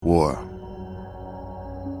War.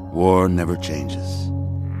 War never changes.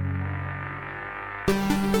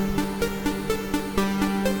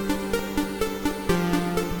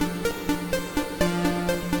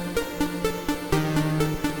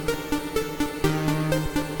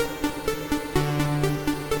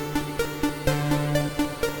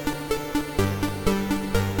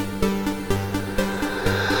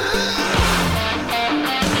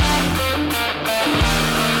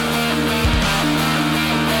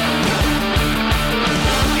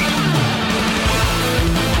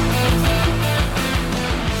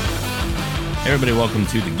 Everybody, welcome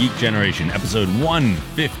to the Geek Generation, episode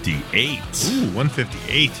 158. Ooh,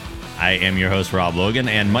 158. I am your host, Rob Logan,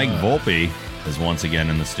 and Mike Volpe is once again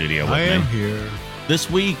in the studio with me. I am here. This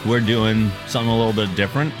week, we're doing something a little bit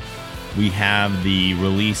different. We have the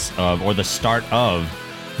release of, or the start of,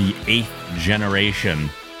 the 8th generation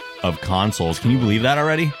of consoles. Can you believe that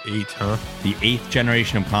already? 8, huh? The 8th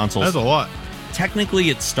generation of consoles. That's a lot. Technically,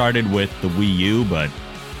 it started with the Wii U, but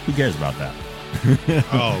who cares about that?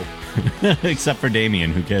 Oh. Except for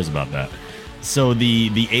Damien, who cares about that? So the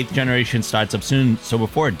 8th generation starts up soon. So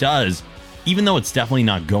before it does, even though it's definitely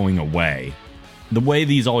not going away, the way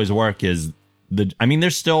these always work is they're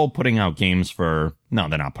still putting out games for... No,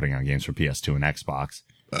 they're not putting out games for PS2 and Xbox.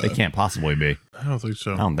 They can't possibly be. I don't think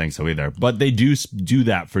so. I don't think so either. But they do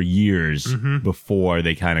that for years before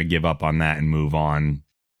they kind of give up on that and move on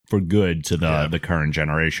for good to the current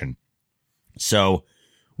generation. So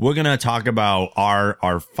we're going to talk about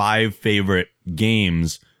our 5 favorite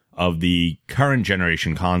games of the current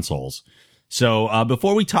generation consoles. So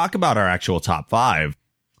before we talk about our actual top 5,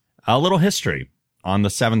 a little history on the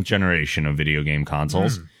 7th generation of video game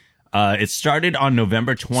consoles. It started on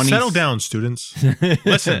November 20th. Settle down, students.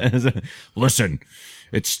 Listen. Listen.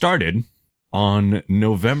 It started on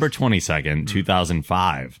November 22nd,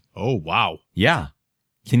 2005. Oh, wow. Yeah.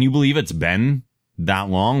 Can you believe it's been that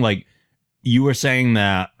long? Like, you were saying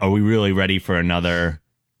that, are we really ready for another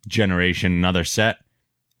generation, another set?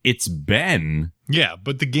 It's been... Yeah,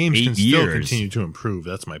 but the games can still years. continue to improve.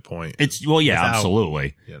 That's my point.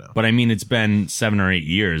 Absolutely. You know. But I mean, it's been 7 or 8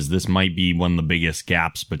 years. This might be one of the biggest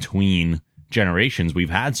gaps between generations we've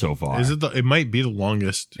had so far. Is it? It might be the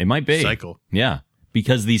longest. It might be cycle. Yeah,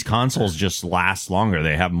 because these consoles just last longer.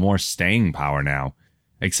 They have more staying power now,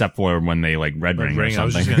 except for when they like red ring or something. I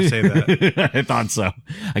was just gonna say that. I thought so.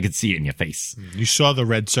 I could see it in your face. You saw the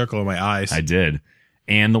red circle in my eyes. I did.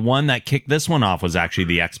 And the one that kicked this one off was actually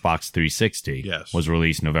the Xbox 360. Yes. Was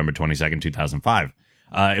released November 22nd, 2005.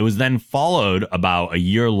 It was then followed about a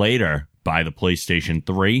year later by the PlayStation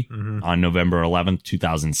 3 on November 11th,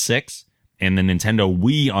 2006. And the Nintendo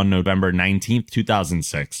Wii on November 19th,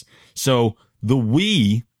 2006. So the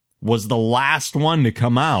Wii was the last one to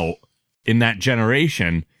come out in that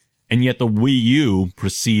generation. And yet the Wii U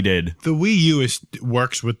preceded. The Wii U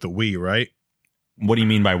works with the Wii, right? What do you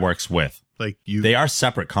mean by works with? They are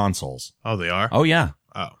separate consoles. Oh, they are? Oh, yeah.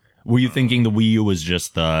 Oh. Were you thinking the Wii U was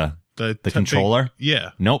just the controller?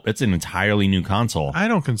 Yeah. Nope, it's an entirely new console. I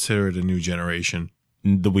don't consider it a new generation.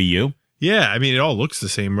 The Wii U? Yeah, I mean, it all looks the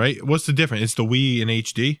same, right? What's the difference? It's the Wii in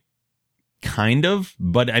HD? Kind of,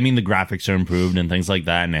 but I mean, the graphics are improved and things like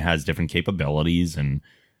that, and it has different capabilities.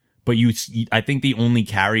 But I think the only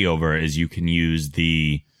carryover is you can use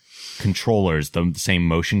the controllers, the same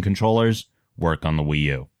motion controllers, work on the Wii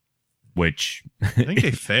U. Which I think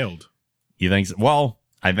they failed. You think so? Well,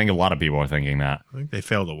 I think a lot of people are thinking that. I think they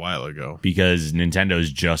failed a while ago. Because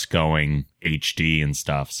Nintendo's just going HD and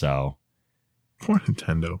stuff, so. Poor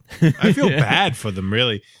Nintendo. I feel bad for them,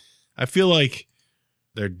 really. I feel like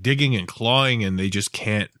they're digging and clawing and they just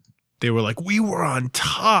can't. They were like, we were on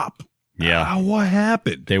top. Yeah. What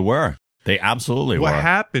happened? They were. They absolutely were. What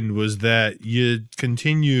happened was that you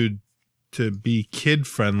continued to be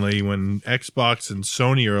kid-friendly when Xbox and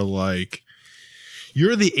Sony are like,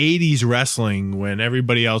 you're the 80s wrestling when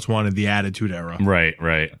everybody else wanted the Attitude Era.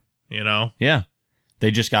 Right. You know? Yeah.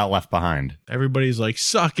 They just got left behind. Everybody's like,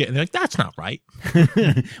 suck it. And they're like, that's not right.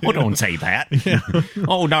 Well, don't say that.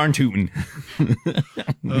 Oh, darn tootin'.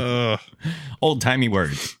 Old-timey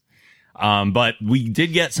words. But we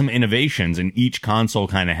did get some innovations, and each console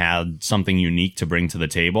kind of had something unique to bring to the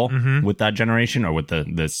table with that generation, or with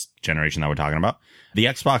this generation that we're talking about. The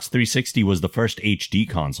Xbox 360 was the first HD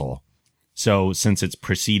console. So since it's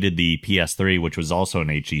preceded the PS3, which was also an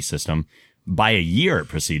HD system, by a year it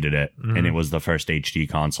preceded it, and it was the first HD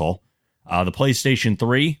console. The PlayStation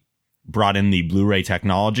 3 brought in the Blu-ray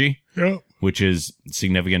technology, which is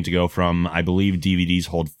significant to go from, I believe DVDs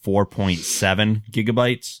hold 4.7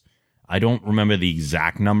 gigabytes. I don't remember the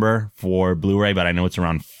exact number for Blu-ray, but I know it's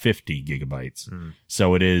around 50 gigabytes.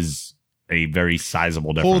 So it is a very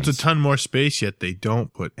sizable difference. Holds a ton more space, yet they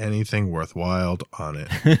don't put anything worthwhile on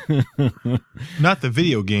it. Not the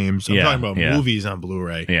video games. I'm talking about movies on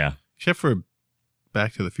Blu-ray. Yeah. Except for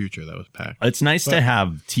Back to the Future, that was packed. It's nice to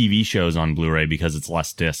have TV shows on Blu-ray because it's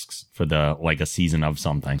less discs for a season of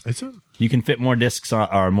something. You can fit more discs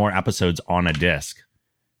or more episodes on a disc.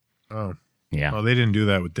 Oh. Yeah. Well, they didn't do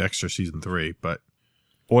that with Dexter season 3, but.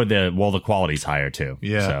 Or the quality's higher too.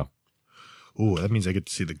 Yeah. So. Ooh, that means I get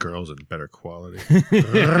to see the girls in better quality.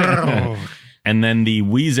 And then the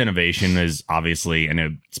Wii's innovation is obviously, and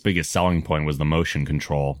its biggest selling point was the motion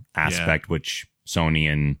control aspect, which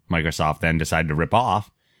Sony and Microsoft then decided to rip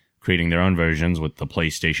off, creating their own versions with the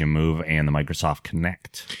PlayStation Move and the Microsoft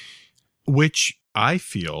Kinect. Which I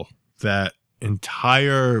feel that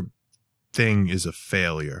entire thing is a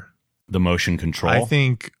failure. The motion control? I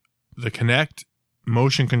think the Kinect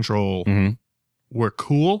motion control were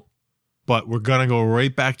cool, but we're going to go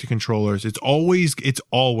right back to controllers. It's always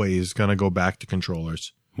going to go back to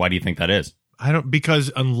controllers. Why do you think that is?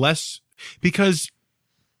 Because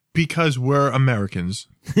we're Americans.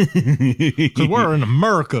 Because we're in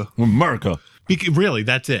America. We're America. Really,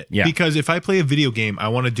 that's it. Yeah. Because if I play a video game, I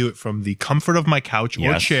want to do it from the comfort of my couch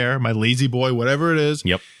or chair, my lazy boy, whatever it is.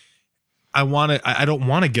 Yep. I don't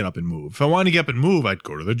want to get up and move. If I want to get up and move, I'd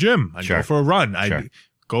go to the gym. I'd go for a run. I'd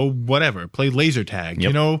go whatever, play laser tag. Yep.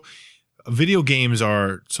 You know, video games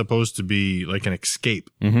are supposed to be like an escape.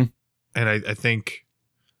 Mm-hmm. And I think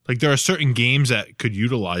like there are certain games that could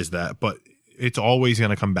utilize that, but it's always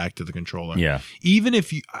going to come back to the controller. Yeah.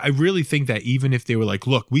 I really think that even if they were like,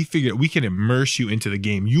 look, we figured we can immerse you into the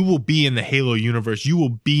game. You will be in the Halo universe. You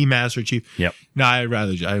will be Master Chief. Yep. No, I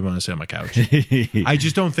want to sit on my couch. I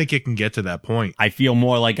just don't think it can get to that point. I feel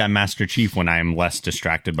more like I'm Master Chief when I am less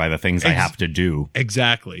distracted by the things I have to do.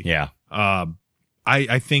 Exactly. Yeah.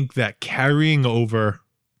 I think that carrying over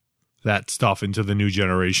that stuff into the new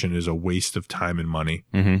generation is a waste of time and money.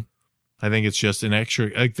 Mm-hmm. I think it's just an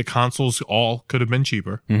extra, like the consoles all could have been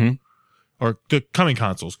cheaper. Mm-hmm. Or the coming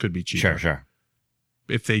consoles could be cheaper. Sure.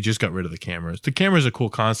 If they just got rid of the cameras. The camera's a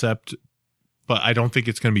cool concept, but I don't think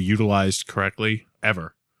it's going to be utilized correctly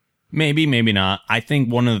ever. Maybe, maybe not. I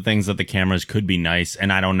think one of the things that the cameras could be nice,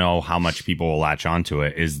 and I don't know how much people will latch onto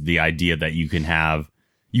it, is the idea that you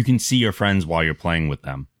can see your friends while you're playing with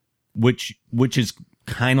them, which is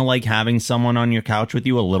kind of like having someone on your couch with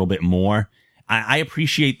you a little bit more. I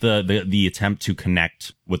appreciate the attempt to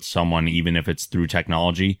connect with someone, even if it's through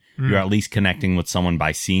technology. You're at least connecting with someone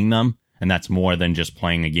by seeing them. And that's more than just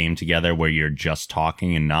playing a game together where you're just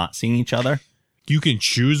talking and not seeing each other. You can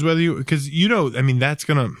choose whether because that's just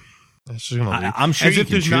gonna lead. I'm sure as if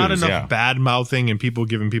there's not enough yeah. bad mouthing and people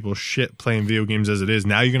giving people shit playing video games as it is.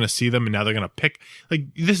 Now you're gonna see them and now they're gonna pick, like,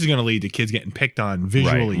 this is gonna lead to kids getting picked on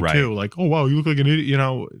visually right. too. Like, oh wow, you look like an idiot, you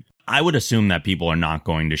know. I would assume that people are not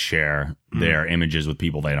going to share their images with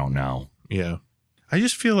people they don't know. Yeah. I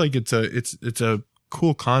just feel like it's a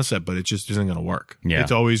cool concept, but it just isn't going to work. Yeah.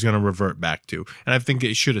 It's always going to revert back to. And I think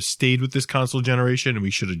it should have stayed with this console generation and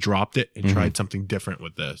we should have dropped it and tried something different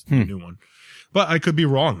with this new one. But I could be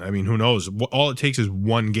wrong. I mean, who knows? All it takes is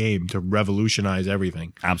one game to revolutionize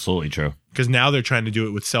everything. Absolutely true. Because now they're trying to do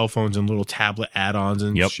it with cell phones and little tablet add-ons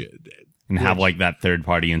and shit. And have like that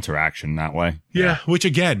third-party interaction that way. Yeah, which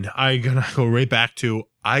again, I'm going to go right back to,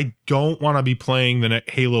 I don't want to be playing the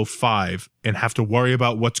Halo 5 and have to worry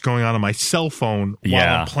about what's going on my cell phone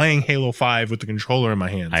while I'm playing Halo 5 with the controller in my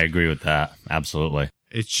hands. I agree with that. Absolutely.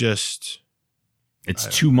 It's just... It's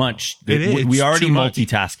too much. It is. We already too much.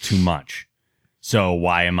 multitask too much. So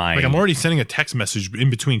why am I... Like, I'm already sending a text message in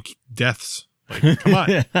between deaths. Like, come on.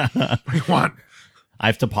 What do you want? I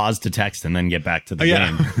have to pause to text and then get back to the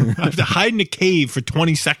game. I have to hide in a cave for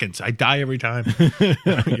 20 seconds. I die every time.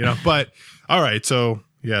 But all right. So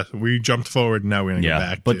yeah, we jumped forward and now we're going to go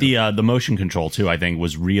back. But the motion control too, I think,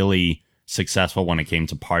 was really successful when it came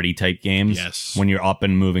to party type games. Yes. When you're up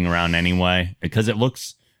and moving around anyway, because it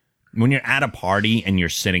looks, when you're at a party and you're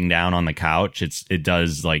sitting down on the couch, it's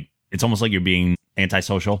almost like you're being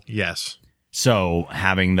antisocial. Yes. So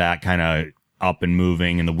having that kind of up and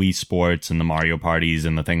moving and the Wii Sports and the Mario parties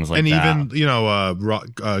and the things like that. And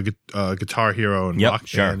even, Guitar Hero and Rock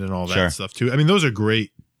Band and all that stuff too. I mean, those are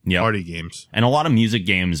great party games. And a lot of music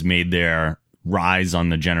games made their rise on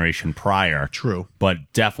the generation prior. True. But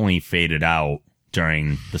definitely faded out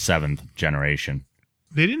during the 7th generation.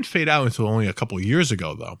 They didn't fade out until only a couple years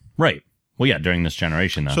ago, though. Right. Well, yeah, during this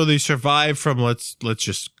generation, though. So they survived from, let's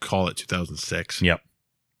just call it 2006. Yep.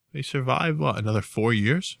 They survived, what, another 4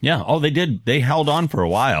 years? Yeah. Oh, they did. They held on for a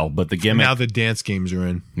while, but the gimmick. Now the dance games are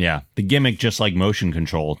in. Yeah. The gimmick, just like motion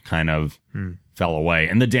control, kind of fell away.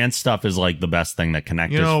 And the dance stuff is like the best thing that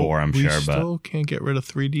Connect is for, I'm sure. We still can't get rid of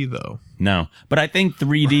 3D, though. No. But I think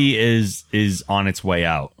 3D is on its way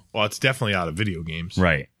out. Well, it's definitely out of video games.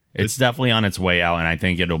 Right. It's definitely on its way out, and I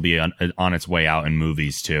think it'll be on its way out in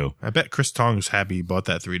movies, too. I bet Chris Tong was happy he bought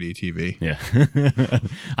that 3D TV. Yeah.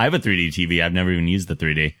 I have a 3D TV. I've never even used the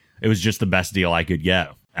 3D. It was just the best deal I could get.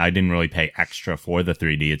 I didn't really pay extra for the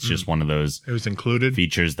 3D. It's just one of those It was included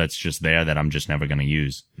features that's just there that I'm just never going to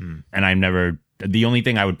use. And I've never... The only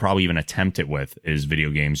thing I would probably even attempt it with is video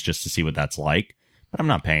games, just to see what that's like. But I'm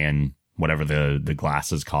not paying whatever the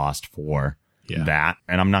glasses cost for that.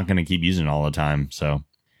 And I'm not going to keep using it all the time, so...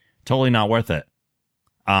 Totally not worth it.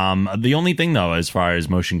 The only thing, though, as far as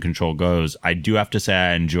motion control goes, I do have to say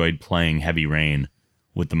I enjoyed playing Heavy Rain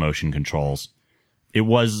with the motion controls. It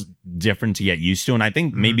was different to get used to, and I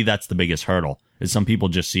think maybe that's the biggest hurdle, is some people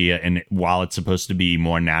just see it, and while it's supposed to be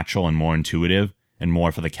more natural and more intuitive and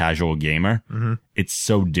more for the casual gamer, it's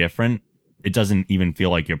so different. It doesn't even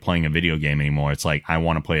feel like you're playing a video game anymore. It's like, I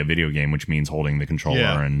want to play a video game, which means holding the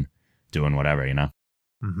controller and doing whatever, you know?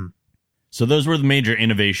 So those were the major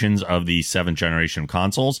innovations of the 7th generation of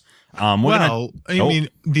consoles. I mean,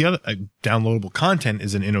 the other downloadable content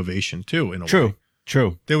is an innovation too. In a way.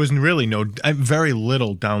 True. There was really very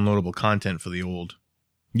little downloadable content for the old.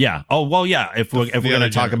 Yeah. Oh well, yeah. If we're going to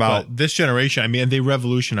talk about this generation, I mean, they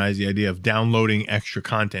revolutionized the idea of downloading extra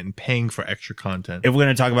content and paying for extra content. If we're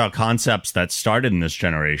going to talk about concepts that started in this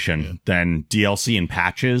generation, then DLC and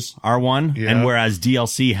patches are one. Yeah. And whereas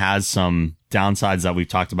DLC has some downsides that we've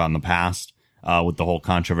talked about in the past, with the whole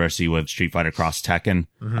controversy with Street Fighter Cross Tekken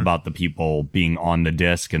about the people being on the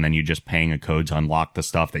disc and then you just paying a code to unlock the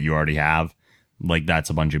stuff that you already have. Like, that's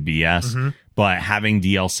a bunch of BS. But having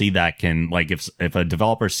DLC that can, like, if a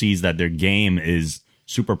developer sees that their game is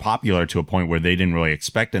super popular to a point where they didn't really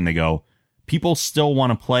expect it, and they go, people still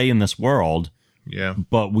want to play in this world,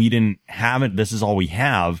 but we didn't have it. This is all we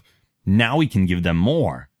have. Now we can give them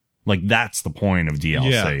more. Like, that's the point of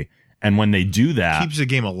DLC. Yeah. And when they do that, keeps the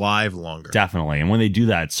game alive longer. Definitely. And when they do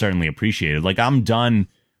that, it's certainly appreciated. Like, I'm done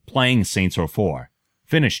playing Saints Row 4.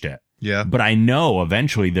 Finished it. Yeah. But I know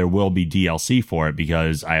eventually there will be DLC for it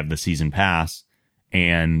because I have the season pass,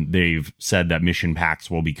 and they've said that mission packs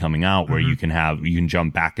will be coming out where you can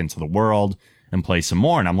jump back into the world and play some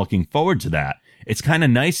more. And I'm looking forward to that. It's kind of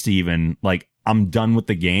nice to even, like, I'm done with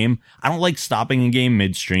the game. I don't like stopping a game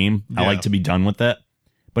midstream. I like to be done with it.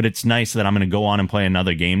 But it's nice that I'm going to go on and play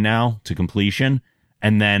another game now to completion.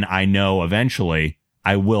 And then I know eventually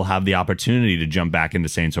I will have the opportunity to jump back into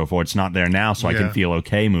Saints Row 4. It's not there now, so I can feel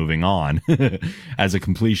okay moving on. As a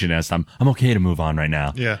completionist, I'm okay to move on right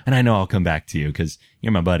now. Yeah. And I know I'll come back to you because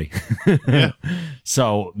you're my buddy.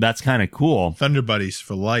 So that's kind of cool. Thunder buddies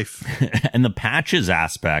for life. And the patches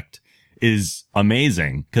aspect is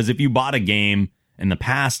amazing because if you bought a game in the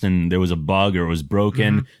past and there was a bug or it was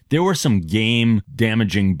broken, there were some game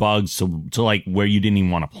damaging bugs to like where you didn't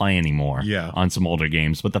even want to play anymore on some older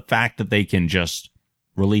games. But the fact that they can just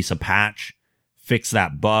release a patch, fix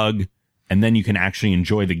that bug, and then you can actually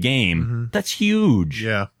enjoy the game, that's huge.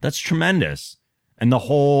 Yeah. That's tremendous. And the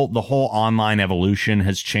whole online evolution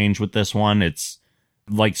has changed with this one. It's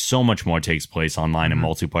like so much more takes place online in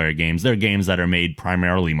multiplayer games. There are games that are made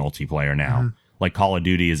primarily multiplayer now. Like Call of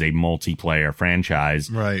Duty is a multiplayer franchise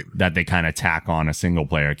that they kind of tack on a single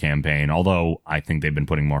player campaign. Although I think they've been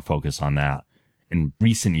putting more focus on that in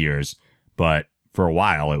recent years. But for a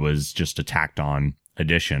while, it was just a tacked on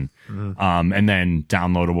addition. And then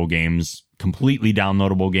downloadable games, completely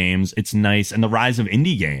downloadable games. It's nice. And the rise of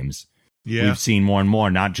indie games. Yeah. We've seen more and more,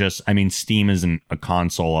 not just, I mean, Steam isn't a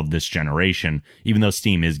console of this generation, even though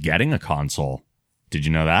Steam is getting a console. Did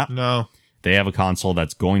you know that? No. They have a console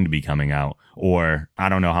that's going to be coming out, or I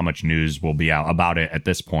don't know how much news will be out about it at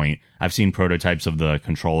this point. I've seen prototypes of the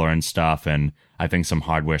controller and stuff, and I think some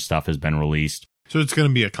hardware stuff has been released. So it's going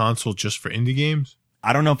to be a console just for indie games?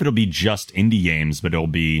 I don't know if it'll be just indie games, but it'll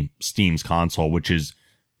be Steam's console, which is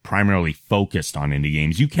primarily focused on indie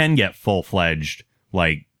games. You can get full-fledged,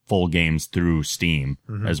 like, full games through Steam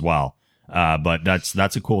as well. But that's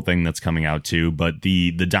a cool thing that's coming out too. But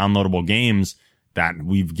the downloadable games that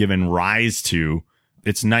we've given rise to,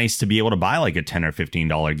 it's nice to be able to buy like a $10 or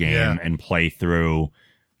 $15 game and play through.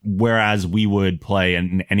 Whereas we would play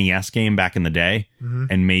an NES game back in the day,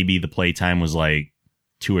 and maybe the playtime was like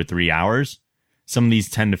 2 or 3 hours. Some of these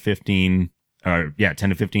 $10 to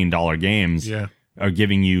 $15 games, are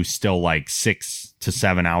giving you still like 6 to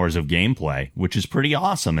 7 hours of gameplay, which is pretty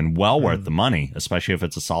awesome and well worth the money, especially if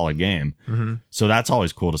it's a solid game. So that's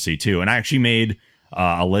always cool to see too. And I actually made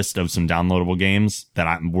a list of some downloadable games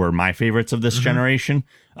that were my favorites of this generation.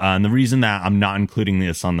 And the reason that I'm not including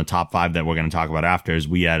this on the top 5 that we're going to talk about after is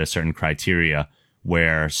we had a certain criteria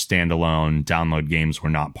where standalone download games were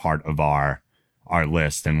not part of our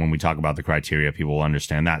list. And when we talk about the criteria, people will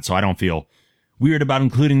understand that. So I don't feel weird about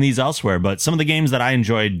including these elsewhere, but some of the games that I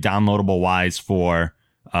enjoyed downloadable wise for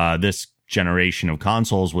this generation of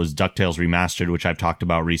consoles was DuckTales Remastered, which I've talked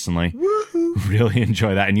about recently. Woohoo. Really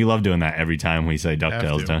enjoy that. And you love doing that every time we say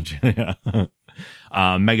DuckTales, don't you?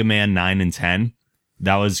 Yeah. Mega Man 9 and 10.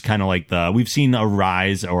 That was kind of like we've seen a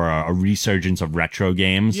rise or a resurgence of retro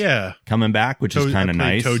games coming back, which is kind of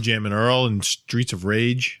nice. Toe Jam and Earl and Streets of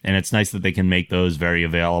Rage. And it's nice that they can make those very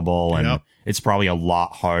available. And it's probably a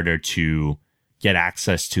lot harder to get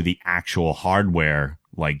access to the actual hardware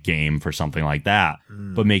like game for something like that.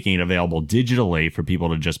 But making it available digitally for people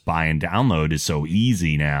to just buy and download is so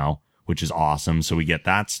easy now, which is awesome. So we get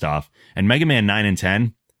that stuff. And Mega Man 9 and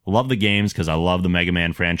 10, love the games because I love the Mega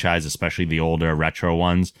Man franchise, especially the older retro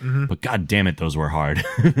ones. But god damn it, those were hard.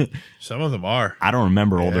 Some of them are. I don't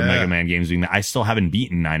remember older Mega Man games doing that. I still haven't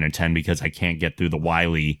beaten 9 or 10 because I can't get through the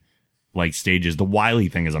Wily like stages. The Wily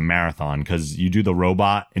thing is a marathon because you do the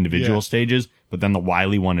robot individual stages, but then the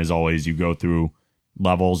Wily one is always you go through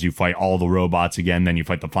levels, you fight all the robots again, then you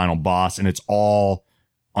fight the final boss, and it's all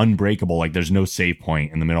unbreakable. Like there's no save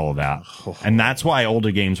point in the middle of that. And that's why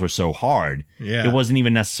older games were so hard. It wasn't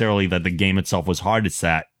even necessarily that the game itself was hard, it's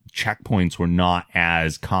that checkpoints were not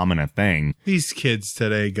as common a thing. These kids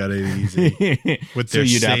today got it easy with their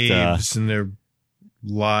saves and their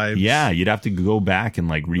lives. Yeah, you'd have to go back and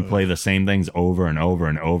like replay the same things over and over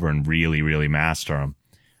and over and really, really master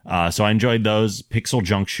them. So I enjoyed those. Pixel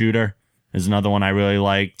Junk Shooter is another one I really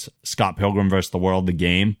liked. Scott Pilgrim vs. the World, the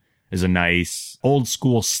game, is a nice old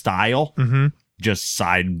school style, just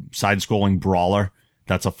side scrolling brawler.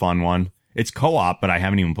 That's a fun one. It's co-op, but I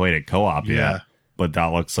haven't even played it co-op yet. But that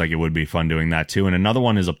looks like it would be fun doing that too. And another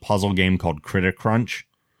one is a puzzle game called Critter Crunch.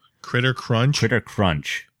 Critter Crunch? Critter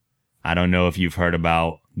Crunch. I don't know if you've heard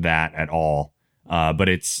about that at all. But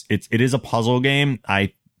it is a puzzle game.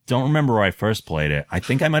 I don't remember where I first played it. I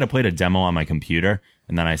think I might have played a demo on my computer,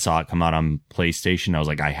 and then I saw it come out on PlayStation. I was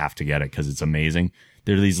like, I have to get it because it's amazing.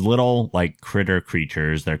 They're these little like critter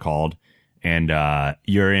creatures, they're called. And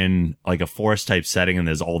you're in like a forest type setting, and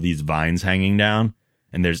there's all these vines hanging down,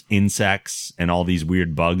 and there's insects and all these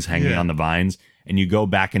weird bugs hanging on the vines. And you go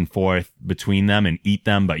back and forth between them and eat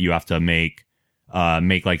them, but you have to make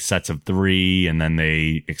like sets of 3, and then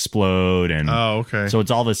they explode. And so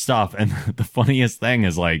it's all this stuff. And the funniest thing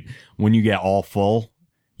is like when you get all full,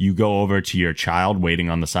 you go over to your child waiting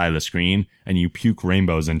on the side of the screen, and you puke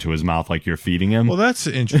rainbows into his mouth like you're feeding him. Well, that's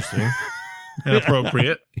interesting. And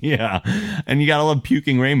appropriate. Yeah. And you gotta love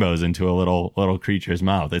puking rainbows into a little creature's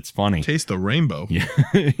mouth. It's funny. Taste the rainbow. Yeah.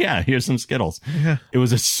 Yeah, here's some Skittles. Yeah. It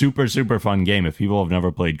was a super, super fun game. If people have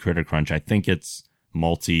never played Critter Crunch, I think it's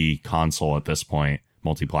multi-console at this point,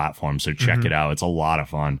 multi-platform. So check it out. It's a lot of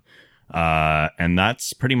fun. And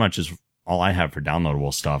that's pretty much all I have for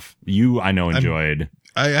downloadable stuff. I know enjoyed.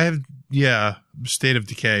 I have, State of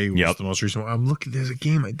Decay was the most recent one. I'm looking, there's a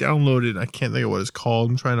game I downloaded. I can't think of what it's called.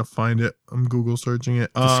 I'm trying to find it. I'm Google searching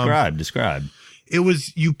it. Describe. It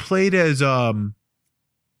was, you played as,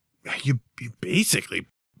 you basically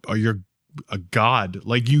you're a god.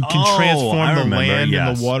 Like you can transform the land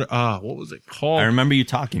and the water. What was it called? I remember you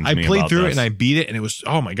talking to me about this. I played through it and I beat it, and it was,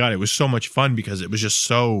 oh my god, it was so much fun because it was just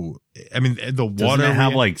so, I mean, the water. Doesn't it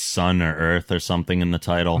have like sun or earth or something in the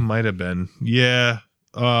title? Might have been. Yeah.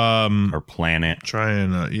 Or planet.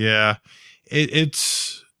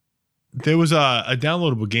 It's there was a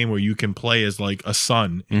downloadable game where you can play as like a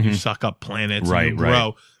sun and you suck up planets and you grow.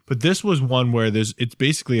 Right. But this was one where it's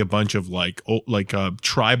basically a bunch of like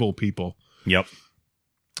tribal people. Yep.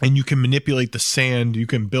 And you can manipulate the sand. You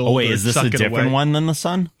can build. Oh wait, is this a different one than the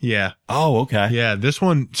sun? Yeah. Oh, okay. Yeah, this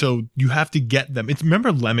one. So you have to get them.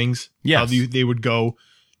 Remember Lemmings? Yes. How they would go.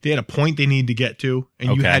 They had a point they needed to get to,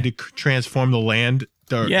 and you had to transform the land.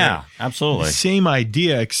 Absolutely. Same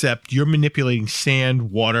idea, except you're manipulating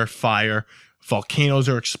sand, water, fire. Volcanoes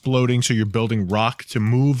are exploding, so you're building rock to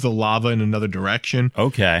move the lava in another direction.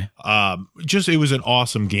 Okay. It was an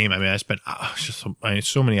awesome game. I mean, I spent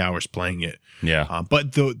so many hours playing it. Yeah.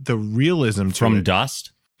 But the realism to From it,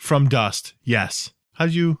 Dust? From Dust, yes.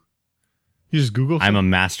 How'd you just Google? I'm a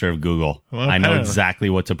master of Google. Well, I know exactly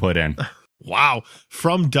what to put in. Wow.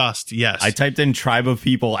 From Dust. Yes. I typed in Tribe of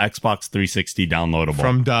People Xbox 360 downloadable.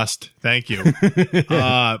 From Dust. Thank you.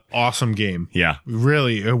 Awesome game. Yeah.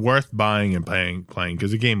 Really worth buying and playing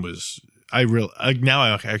because the game was, now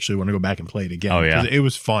I actually want to go back and play it again. Oh, yeah. It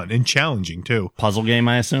was fun and challenging too. Puzzle game,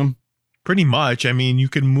 I assume? Pretty much. I mean, you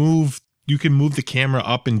can move the camera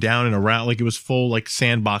up and down and around like it was full like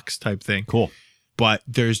sandbox type thing. Cool. But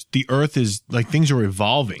the earth is like things are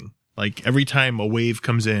evolving. Like every time a wave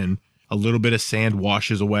comes in, a little bit of sand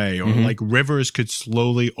washes away, or like rivers could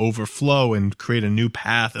slowly overflow and create a new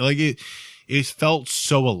path. Like it felt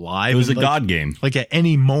so alive. It was a like, God game. Like at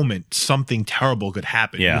any moment, something terrible could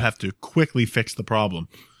happen. Yeah. You have to quickly fix the problem.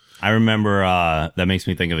 I remember that makes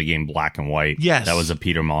me think of the game Black and White. Yes. That was a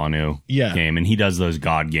Peter Molyneux game, and he does those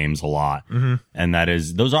God games a lot. Mm-hmm. And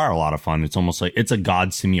those are a lot of fun. It's almost like it's a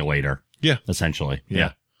God simulator. Yeah. Essentially.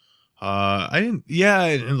 Yeah.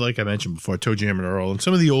 And like I mentioned before, Toe Jam and Earl, and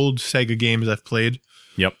some of the old Sega games I've played.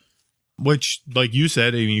 Yep. Which, like you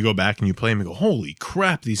said, you go back and you play them and go, holy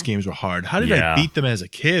crap, these games were hard. How did I beat them as a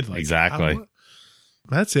kid? Like, exactly.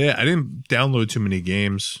 That's it. I didn't download too many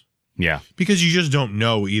games. Yeah. Because you just don't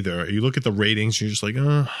know either. You look at the ratings, you're just like,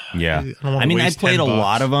 yeah. I played a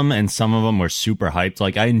lot of them, and some of them were super hyped.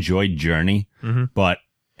 Like, I enjoyed Journey, and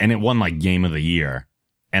it won like Game of the Year,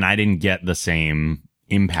 and I didn't get the same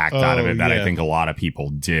impact out of it that I think a lot of people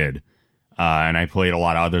did. And I played a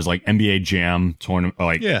lot of others like NBA Jam tournament.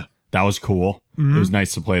 That was cool. It was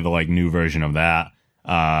nice to play the like new version of that.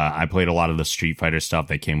 I played a lot of the Street Fighter stuff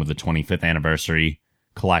that came with the 25th anniversary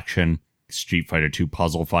collection. Street Fighter 2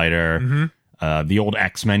 Puzzle Fighter, the old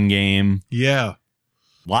X-Men game. Yeah.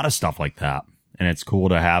 A lot of stuff like that. And it's cool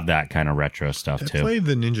to have that kind of retro stuff too. I played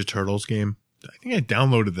the Ninja Turtles game. I think I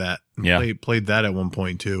downloaded that and played that at one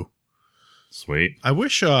point too. Sweet. I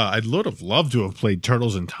wish I'd have loved to have played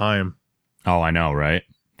Turtles in Time. Oh, I know, right?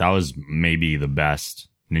 That was maybe the best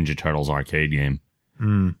Ninja Turtles arcade game.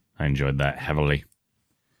 I enjoyed that heavily.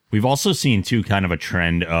 We've also seen, too, kind of a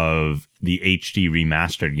trend of the HD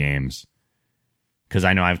remastered games. Because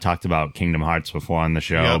I know I've talked about Kingdom Hearts before on the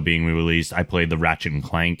show being re-released. I played the Ratchet and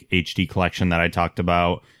Clank HD collection that I talked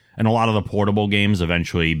about. And a lot of the portable games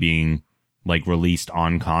eventually being like released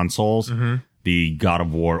on consoles. The God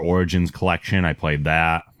of War Origins collection, I played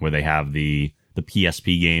that, where they have the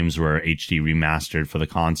PSP games were HD remastered for the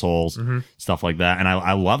consoles, stuff like that. And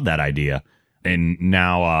I love that idea. And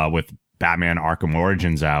now with Batman Arkham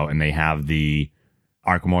Origins out, and they have the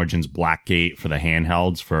Arkham Origins Blackgate for the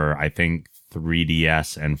handhelds for, I think,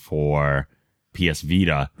 3DS and for PS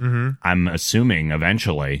Vita. I'm assuming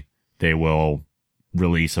eventually they will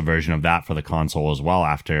release a version of that for the console as well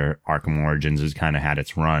after Arkham Origins has kind of had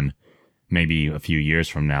its run. Maybe a few years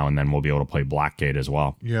from now, and then we'll be able to play Blackgate as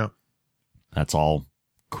well. Yeah. That's all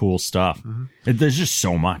cool stuff. There's just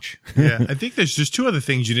so much. I think there's just two other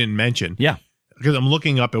things you didn't mention. Yeah. Because I'm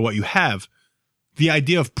looking up at what you have. The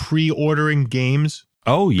idea of pre-ordering games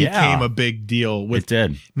became a big deal. It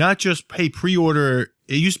did. Not just, hey, pre-order.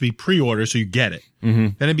 It used to be pre-order, so you get it.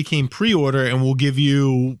 Then it became pre-order, and we'll give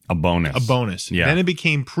you a bonus. Yeah. Then it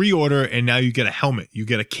became pre-order, and now you get a helmet. You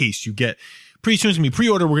get a case. You get... Pretty soon it's going to be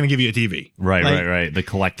pre-order, we're going to give you a TV. Right. The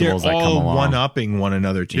collectibles that come along. They're all one-upping one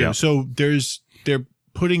another, too. Yep. So they're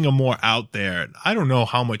putting them more out there. I don't know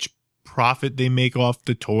how much profit they make off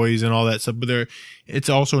the toys and all that stuff, but it's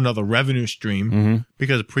also another revenue stream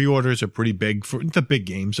because pre-orders are pretty big for the big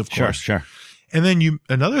games, of course. Sure. And then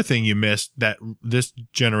another thing you missed that this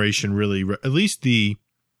generation really, at least the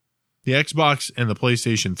Xbox and the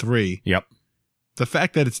PlayStation 3. Yep. The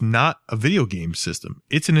fact that it's not a video game system.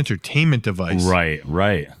 It's an entertainment device.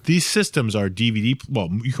 Right. These systems are DVD. Well,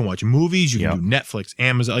 you can watch movies, you can do Netflix,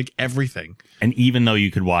 Amazon, like everything. And even though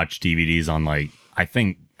you could watch DVDs on like, I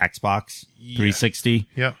think Xbox 360.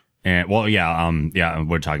 Yeah. And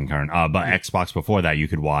we're talking current. But Xbox before that, you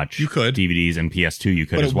could watch DVDs, and PS2 you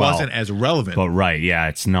could as well. But it wasn't as relevant. But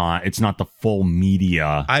it's not the full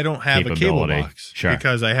media. I don't have a cable box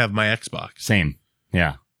because I have my Xbox. Same.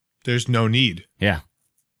 Yeah. There's no need. Yeah.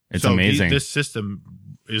 It's amazing. This system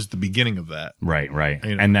is the beginning of that. Right.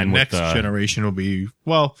 And then the next generation will be,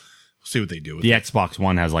 we'll see what they do with the Xbox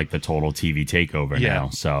One has like the total TV takeover now.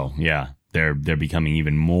 So they're becoming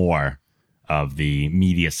even more of the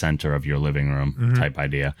media center of your living room type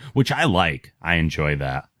idea, which I like. I enjoy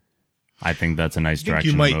that. I think that's a nice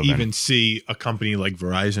direction. You might even see a company like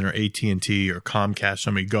Verizon or AT&T or Comcast,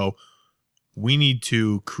 somebody go, we need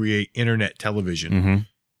to create internet television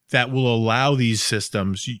that will allow these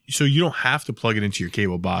systems so you don't have to plug it into your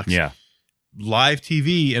cable box. Yeah. Live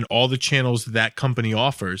TV and all the channels that company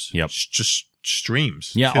offers just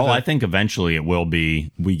streams. Yeah. Oh, I think eventually it will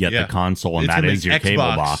be. We get the console, and that is your Xbox cable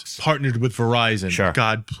box. Partnered with Verizon. Sure.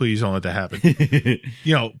 God, please don't let that happen.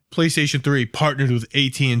 PlayStation 3 partnered with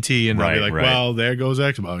AT&T, and they'll be like, well, there goes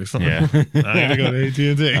Xbox. Yeah. I'm gonna go to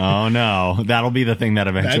AT&T. Oh no, that'll be the thing that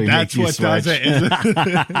eventually makes you switch. Does it.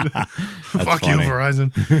 Fuck you,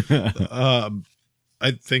 Verizon.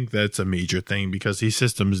 I think that's a major thing because these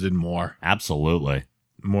systems did more. Absolutely.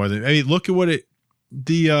 More than look at what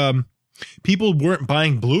people weren't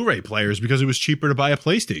buying Blu-ray players because it was cheaper to buy a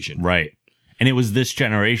PlayStation. Right. And it was this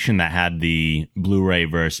generation that had the Blu-ray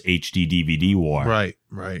versus HD DVD war. Right.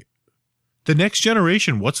 The next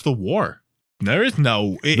generation, what's the war? There is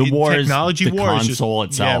no the war technology is the war. console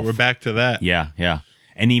itself. Yeah, we're back to that. Yeah.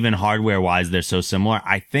 And even hardware-wise, they're so similar.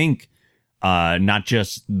 I think not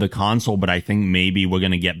just the console, but I think maybe we're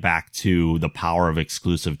going to get back to the power of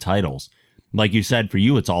exclusive titles. Like you said, for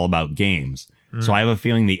you, it's all about games. So I have a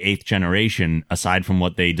feeling the 8th generation, aside from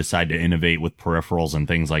what they decide to innovate with peripherals and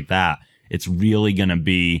things like that, it's really going to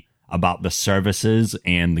be about the services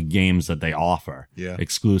and the games that they offer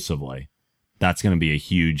exclusively. That's going to be a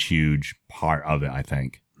huge, huge part of it, I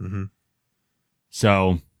think. Mm-hmm.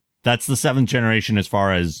 So that's the 7th generation as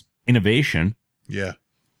far as innovation. Yeah.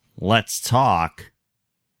 Let's talk,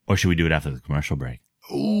 or should we do it after the commercial break?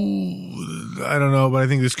 Ooh, I don't know, but I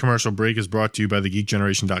think this commercial break is brought to you by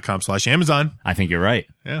thegeekgeneration.com/Amazon. I think you're right.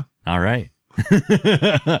 Yeah. All right.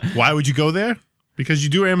 Why would you go there? Because you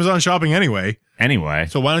do Amazon shopping anyway.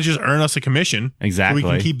 So why don't you just earn us a commission? Exactly. So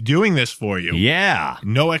we can keep doing this for you. Yeah.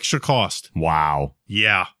 No extra cost. Wow.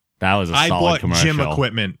 Yeah. That was a solid I bought commercial. gym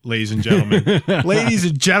equipment, ladies and gentlemen. Ladies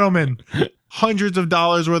and gentlemen, hundreds of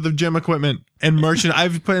dollars worth of gym equipment and merchant.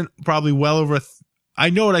 I've spent probably well over I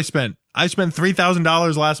know what I spent. I spent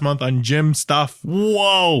 $3,000 last month on gym stuff.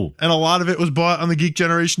 Whoa. And a lot of it was bought on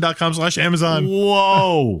thegeekgeneration.com/Amazon.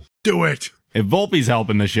 Whoa. Do it. If Volpe's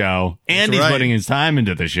helping the show and he's putting his time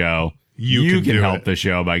into the show, you can help the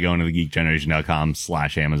show by going to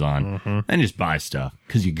thegeekgeneration.com/Amazon and just buy stuff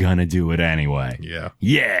because you're going to do it anyway. Yeah.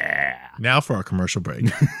 Yeah. Now for our commercial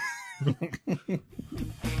break.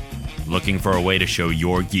 Looking for a way to show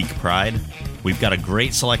your geek pride? We've got a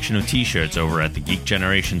great selection of t-shirts over at the Geek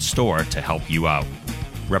Generation store to help you out.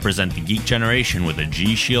 Represent the Geek Generation with a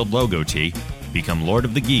G-Shield logo tee, become Lord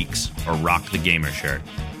of the Geeks, or rock the gamer shirt.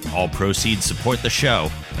 All proceeds support the show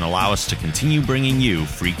and allow us to continue bringing you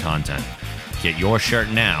free content. Get your shirt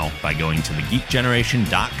now by going to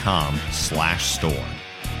thegeekgeneration.com/store.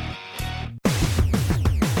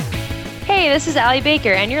 Hey, this is Allie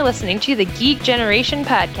Baker, and you're listening to the Geek Generation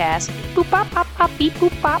Podcast. Boop, bop, pop, pop, beep,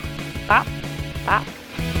 boop, bop, bop, bop.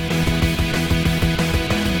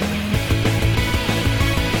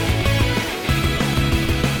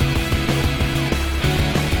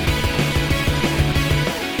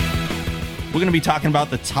 We're going to be talking about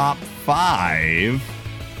the top 5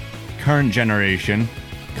 current generation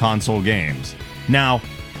console games. Now,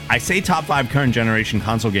 I say top 5 current generation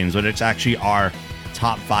console games, but it's actually our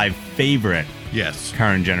top 5 favorite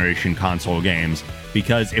current generation console games,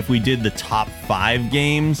 because if we did the top 5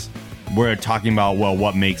 games, we're talking about, well,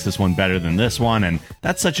 what makes this one better than this one, and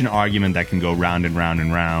that's such an argument that can go round and round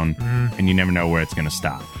and round, and you never know where it's going to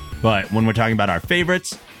stop. But when we're talking about our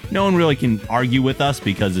favorites, no one really can argue with us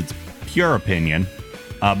because it's pure opinion,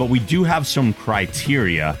 but we do have some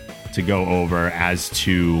criteria to go over as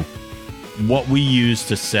to what we use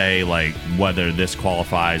to say, like, whether this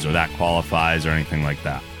qualifies or that qualifies or anything like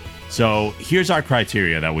that. So here's our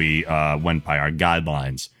criteria that we went by, our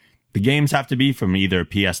guidelines. The games have to be from either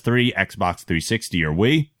PS3, Xbox 360, or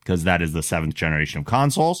Wii, because that is the 7th generation of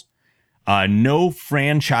consoles. No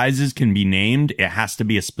franchises can be named. It has to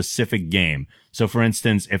be a specific game. So, for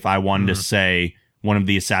instance, if I wanted to say one of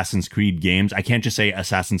the Assassin's Creed games, I can't just say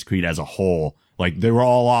Assassin's Creed as a whole. Like, they were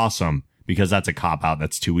all awesome, because that's a cop-out.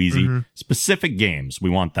 That's too easy. Specific games, we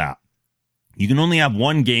want that. You can only have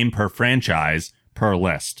one game per franchise per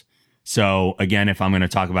list. So, again, if I'm going to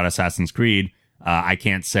talk about Assassin's Creed, I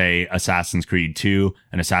can't say Assassin's Creed 2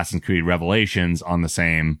 and Assassin's Creed Revelations on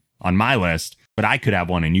my list, but I could have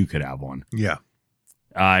one and you could have one. Yeah.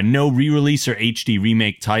 No re-release or HD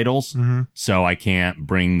remake titles. So I can't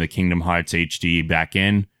bring the Kingdom Hearts HD back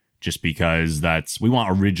in just because we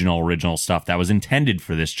want original stuff that was intended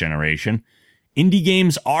for this generation. Indie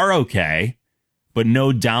games are okay, but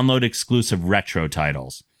no download exclusive retro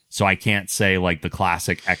titles. So I can't say like the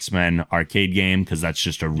classic X-Men arcade game because that's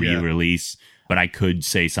just a re-release, but I could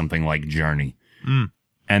say something like Journey.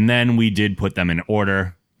 And then we did put them in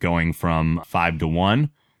order, going from 5 to 1.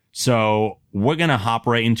 So we're going to hop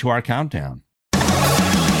right into our countdown. 8, 7,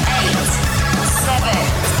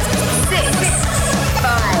 6,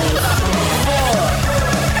 5, 4,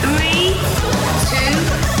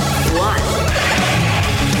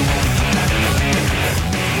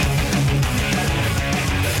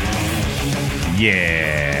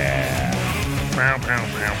 Yeah.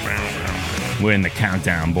 We're in the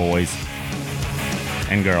countdown, boys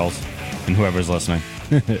and girls and whoever's listening.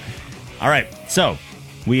 All right, so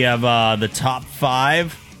we have the top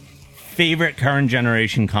 5 favorite current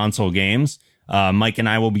generation console games. Mike and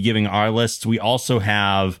I will be giving our lists. We also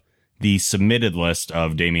have the submitted list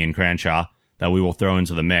of Damian Cranshaw that we will throw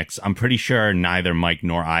into the mix. I'm pretty sure neither Mike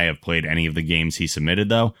nor I have played any of the games he submitted,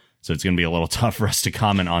 though, so it's going to be a little tough for us to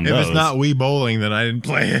comment on those. If it's not Wii Bowling, then I didn't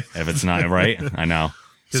play it. If it's not, right? I know.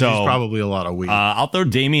 So there's probably a lot of Wii. I'll throw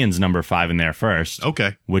Damian's number 5 in there first.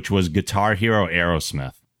 Okay. Which was Guitar Hero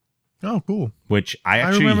Aerosmith. Oh, cool. Which I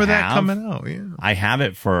actually remember that coming out, yeah. I have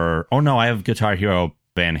it for... Oh, no, I have Guitar Hero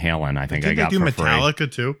Van Halen, I think I got for free. They do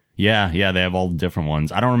Metallica, too? Yeah, they have all different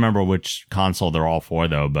ones. I don't remember which console they're all for,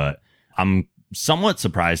 though, but I'm somewhat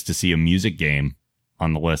surprised to see a music game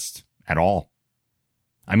on the list at all.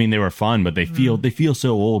 I mean, they were fun, but they feel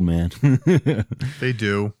so old, man. They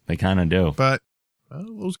do. They kind of do. But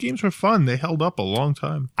those games were fun. They held up a long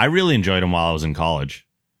time. I really enjoyed them while I was in college.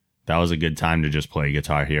 That was a good time to just play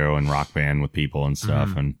Guitar Hero and Rock Band with people and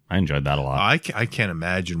stuff, and I enjoyed that a lot. I can't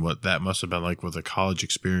imagine what that must have been like with a college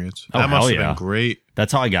experience. Oh, that must have yeah. been great.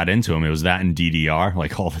 That's how I got into them. It was that and DDR,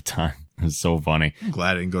 like, all the time. It was so funny. I'm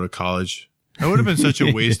glad I didn't go to college. That would have been such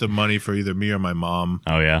a waste of money for either me or my mom.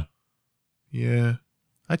 Oh, yeah? Yeah.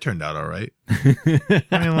 I turned out all right. I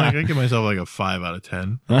mean, like, I give myself like a 5 out of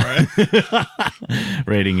 10. All right.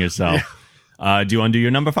 Rating yourself. Yeah. Do you want to do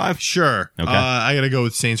your number 5? Sure. Okay. I got to go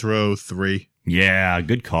with Saints Row 3. Yeah,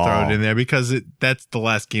 good call. Throw it in there because that's the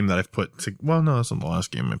last game that I've put. Well, no, that's not the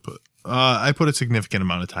last game I put. I put a significant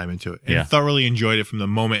amount of time into it and thoroughly enjoyed it from the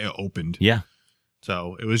moment it opened. Yeah.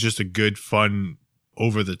 So it was just a good, fun,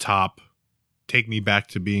 over the top, take me back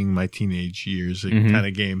to being my teenage years kind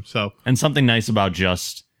of game. So, and something nice about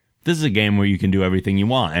this is a game where you can do everything you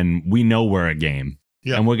want, and we know we're a game.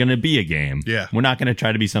 Yeah. And we're going to be a game. Yeah. We're not going to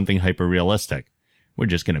try to be something hyper realistic. We're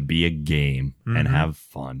just going to be a game and have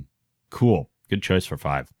fun. Cool. Good choice for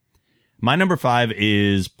 5. My number 5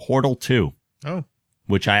 is Portal 2. Oh.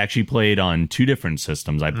 Which I actually played on 2 different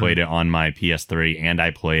systems. I played it on my PS3 and I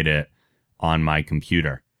played it on my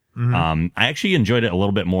computer. I actually enjoyed it a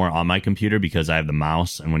little bit more on my computer because I have the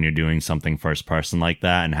mouse, and when you're doing something first person like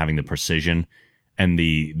that and having the precision and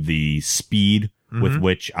the speed with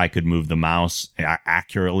which I could move the mouse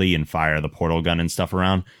accurately and fire the portal gun and stuff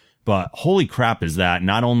around. But holy crap, is that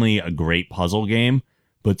not only a great puzzle game,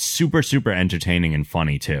 but super, super entertaining and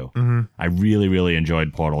funny too. I really, really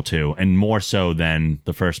enjoyed Portal 2, and more so than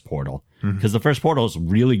the first Portal. Because the first Portal is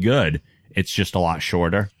really good. It's just a lot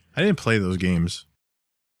shorter. I didn't play those games.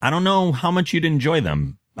 I don't know how much you'd enjoy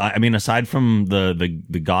them. I mean, aside from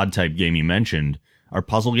the God type game you mentioned, are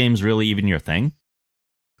puzzle games really even your thing?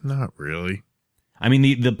 Not really. I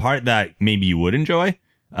mean, the part that maybe you would enjoy,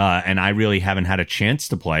 and I really haven't had a chance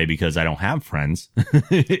to play because I don't have friends,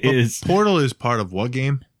 is... Portal is part of what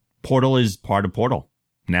game? Portal is part of Portal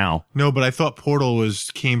now. No, but I thought Portal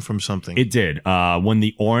came from something. It did. When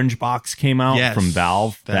the orange box came out from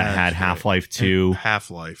Valve, that had Half-Life 2.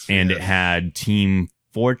 Half-Life. And it had Team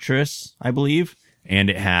Fortress, I believe. And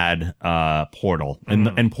it had Portal.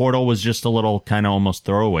 And Portal was just a little kind of almost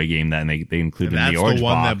throwaway game that they included in the orange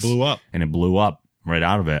box. That's the one that blew up. And it blew up right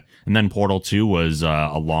out of it. And then Portal 2 was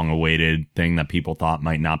a long-awaited thing that people thought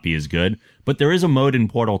might not be as good. But there is a mode in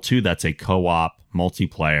Portal 2 that's a co-op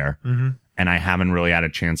multiplayer. And I haven't really had a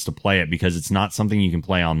chance to play it because it's not something you can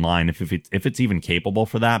play online if it's even capable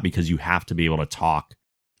for that, because you have to be able to talk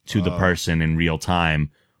to the person in real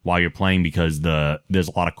time while you're playing, because there's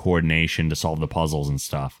a lot of coordination to solve the puzzles and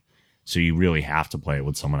stuff. So you really have to play it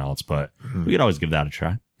with someone else, but we could always give that a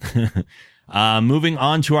try. Moving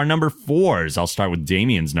on to our number 4s. I'll start with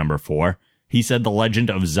Damian's number 4. He said The Legend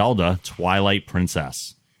of Zelda Twilight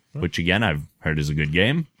Princess, which again, I've heard is a good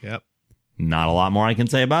game. Yep. Not a lot more I can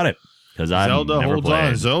say about it because I've never holds played.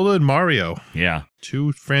 On. Zelda and Mario. Yeah.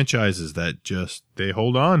 2 franchises that they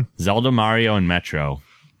hold on. Zelda, Mario, and Metroid.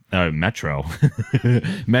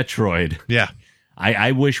 Yeah.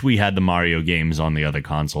 I wish we had the Mario games on the other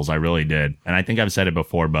consoles. I really did. And I think I've said it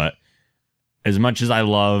before, but as much as I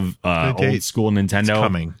love old school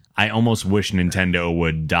Nintendo, I almost wish Nintendo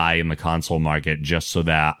would die in the console market just so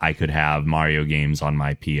that I could have Mario games on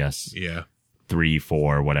my PS 3,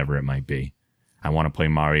 4, whatever it might be. I want to play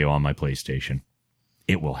Mario on my PlayStation.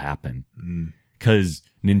 It will happen. Because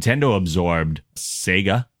Nintendo absorbed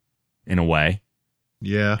Sega in a way.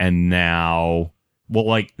 Yeah. And now, well,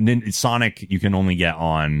 like Sonic, you can only get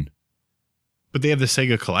on. But they have the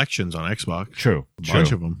Sega collections on Xbox. True. A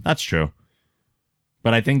bunch of them. That's true.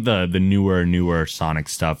 But I think the newer Sonic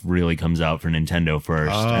stuff really comes out for Nintendo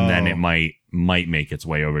first, and then it might make its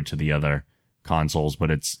way over to the other consoles. But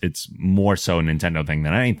it's more so a Nintendo thing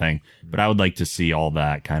than anything. But I would like to see all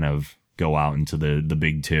that kind of go out into the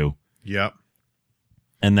big two. Yep.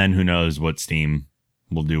 And then who knows what Steam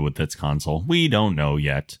will do with its console? We don't know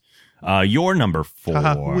yet. Your number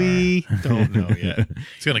 4. We don't know yet.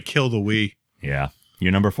 It's gonna kill the Wii. Yeah.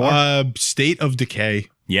 Your number 4? State of Decay.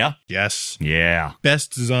 Yeah. Yes. Yeah.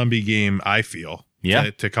 Best zombie game, I feel.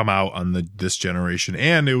 Yeah. To come out on this generation.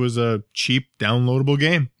 And it was a cheap, downloadable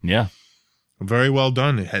game. Yeah. Very well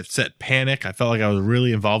done. It had set panic. I felt like I was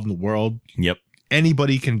really involved in the world. Yep.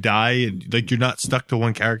 Anybody can die. And, like, you're not stuck to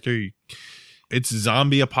one character. It's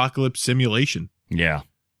zombie apocalypse simulation. Yeah.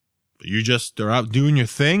 You just are out doing your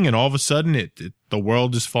thing, and all of a sudden, the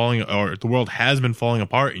world is falling, or the world has been falling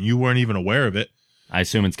apart, and you weren't even aware of it. I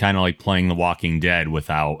assume it's kind of like playing The Walking Dead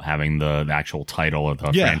without having the actual title or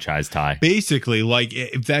the franchise tie. Basically, like,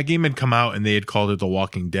 if that game had come out and they had called it The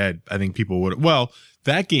Walking Dead, I think people would. Well,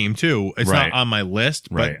 that game too. It's not on my list,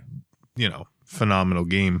 but phenomenal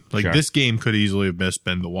game. Like this game could easily have best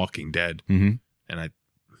been The Walking Dead, and I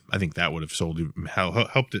think that would have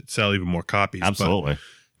helped it sell even more copies. Absolutely. But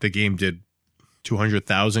the game did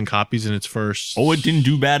 200,000 copies in its first. Oh, it didn't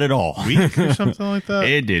do bad at all. Week or something like that.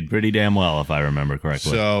 It did pretty damn well, if I remember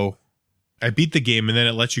correctly. So I beat the game, and then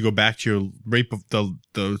it lets you go back to your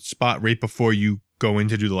the spot right before you go in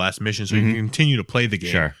to do the last mission, so you can continue to play the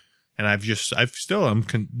game. Sure. And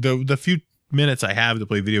the few minutes I have to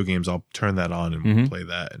play video games, I'll turn that on and play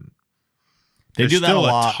that. And they do that a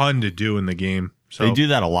lot. A ton to do in the game. So they do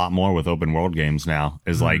that a lot more with open world games now,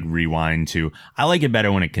 is like rewind to, I like it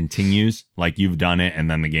better when it continues, like you've done it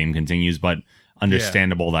and then the game continues, but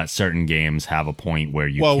understandable that certain games have a point where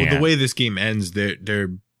you can't. The way this game ends, they're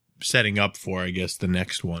setting up for, I guess, the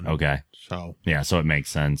next one. Okay. So yeah, so it makes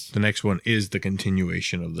sense. The next one is the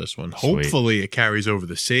continuation of this one. Sweet. Hopefully it carries over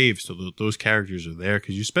the save so that those characters are there,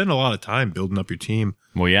 because you spend a lot of time building up your team.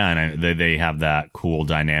 Well, yeah, and they have that cool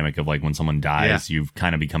dynamic of like when someone dies, you've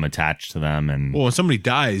kind of become attached to them. And when somebody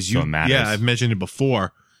dies, it matters. Yeah, I've mentioned it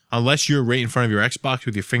before. Unless you're right in front of your Xbox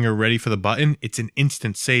with your finger ready for the button, it's an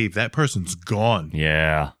instant save. That person's gone.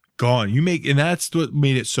 Yeah. Gone. And that's what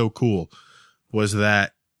made it so cool, was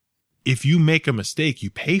that if you make a mistake, you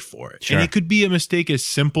pay for it. Sure. And it could be a mistake as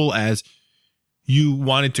simple as you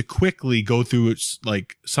wanted to quickly go through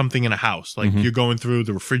like something in a house. Like you're going through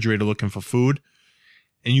the refrigerator looking for food,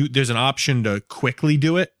 and there's an option to quickly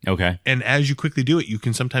do it. Okay. And as you quickly do it, you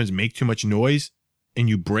can sometimes make too much noise and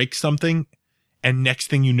you break something, and next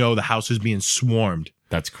thing you know, the house is being swarmed.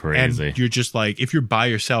 That's crazy. And you're just like, if you're by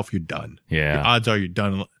yourself, you're done. Yeah. The odds are you're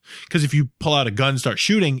done. Because if you pull out a gun and start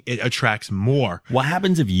shooting, it attracts more. What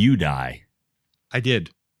happens if you die? I did.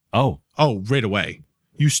 Oh, right away.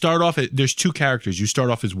 You start off there's two characters. You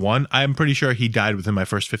start off as one. I'm pretty sure he died within my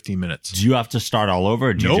first 15 minutes. Do you have to start all over,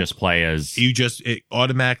 or do you just play as... It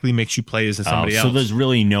automatically makes you play as somebody else. So there's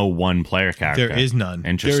really no one player character. There is none.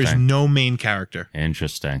 Interesting. There is no main character.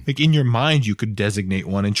 Interesting. Like in your mind, you could designate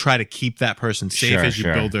one and try to keep that person safe as you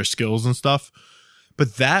build their skills and stuff.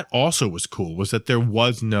 But that also was cool, was that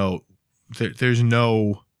there's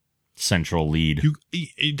no central lead.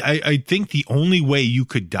 I think the only way you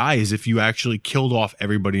could die is if you actually killed off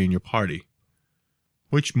everybody in your party,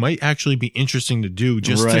 which might actually be interesting to do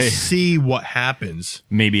just to see what happens.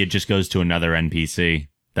 Maybe it just goes to another NPC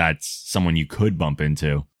that's someone you could bump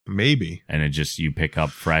into. Maybe. And you pick up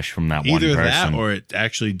fresh from that one person. Either that, or it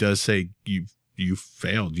actually does say you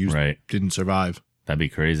failed. You didn't survive. That'd be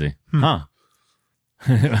crazy. Huh.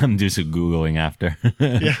 I'm doing some Googling after.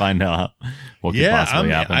 Find out what could possibly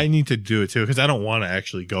happen. I need to do it too, because I don't want to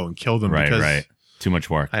actually go and kill them. Right. Too much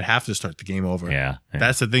work. I'd have to start the game over. Yeah.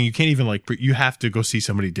 That's the thing. You can't even you have to go see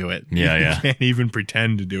somebody do it. Yeah. You can't even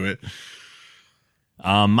pretend to do it.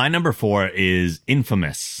 My number 4 is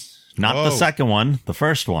Infamous. Not the second one, the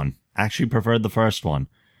first one. Actually preferred the first one.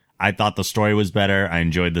 I thought the story was better. I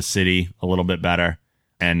enjoyed the city a little bit better.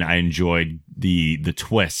 And I enjoyed the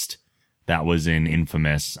twist that was in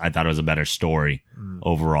Infamous. I thought it was a better story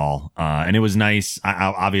overall. And it was nice.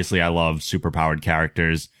 Obviously, I love superpowered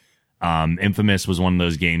characters. Infamous was one of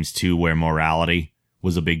those games, too, where morality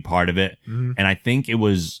was a big part of it. And I think it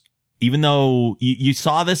was, even though you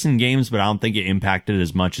saw this in games, but I don't think it impacted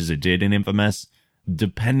as much as it did in Infamous.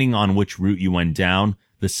 Depending on which route you went down,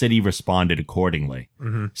 the city responded accordingly.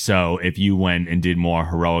 So if you went and did more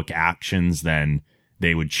heroic actions, then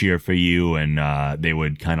they would cheer for you, and they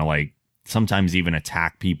would kind of like sometimes even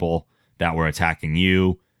attack people that were attacking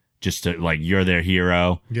you, just to like, you're their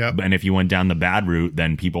hero. Yeah. And if you went down the bad route,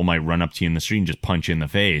 then people might run up to you in the street and just punch you in the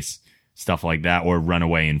face. stuff like that, or run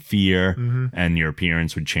away in fear, and your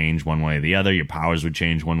appearance would change one way or the other. Your powers would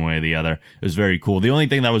change one way or the other. It was very cool. The only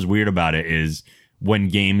thing that was weird about it is when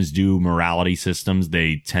games do morality systems,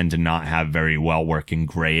 they tend to not have very well working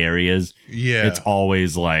gray areas. Yeah. It's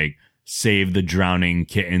always like save the drowning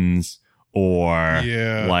kittens or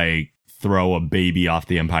like throw a baby off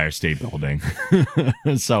the Empire State Building.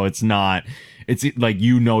 So it's like,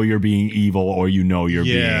 you're being evil or you're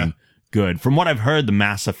being good. From what I've heard, the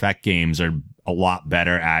Mass Effect games are a lot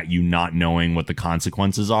better at you not knowing what the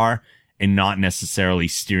consequences are and not necessarily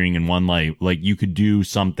steering in one light. Like you could do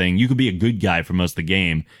something, you could be a good guy for most of the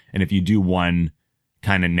game, and if you do one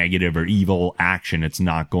kind of negative or evil action, it's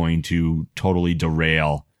not going to totally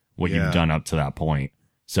derail what you've done up to that point.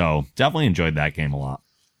 So definitely enjoyed that game a lot.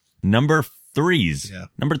 Number threes.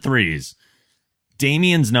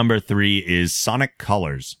 Damien's number 3 is Sonic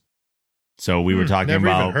Colors. So we were talking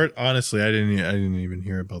about. Even heard, honestly, I didn't even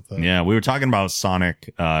hear about that. Yeah, we were talking about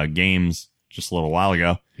Sonic games just a little while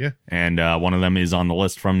ago. Yeah, and one of them is on the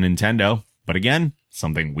list from Nintendo. But again,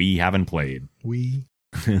 something we haven't played. We.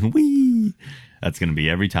 That's gonna be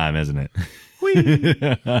every time, isn't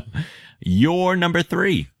it? Your number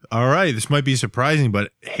 3. All right, this might be surprising,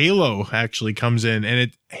 but Halo actually comes in,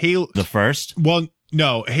 and Halo the first. Well,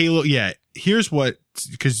 no, Halo. Yeah, here's what,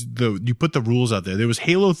 because you put the rules out there. There was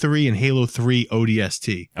Halo 3 and Halo 3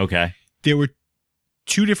 ODST. Okay, there were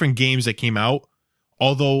 2 different games that came out,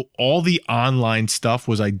 although all the online stuff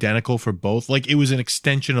was identical for both. Like it was an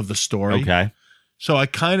extension of the story. Okay, so I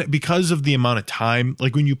kind of, because of the amount of time,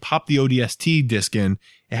 like when you pop the ODST disc in,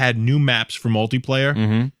 it had new maps for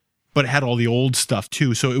multiplayer. But it had all the old stuff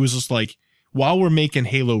too. So it was just like, while we're making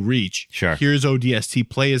Halo Reach, here's ODST,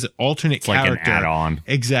 play as an alternate character. Like an add-on.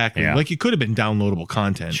 Exactly. Yeah. Like it could have been downloadable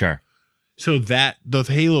content. Sure. So the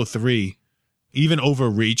Halo 3, even over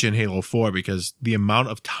Reach and Halo 4, because the amount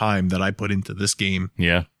of time that I put into this game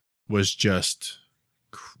was just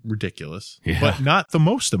ridiculous. Yeah. But not the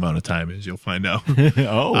most amount of time, as you'll find out.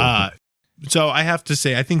 So I have to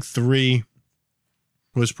say, I think 3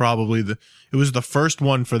 was probably it was the first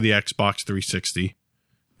one for the Xbox 360. It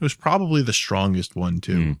was probably the strongest one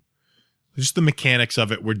too. Just the mechanics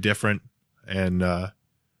of it were different, and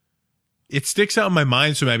it sticks out in my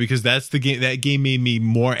mind so bad because that's the game. That game made me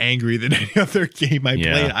more angry than any other game I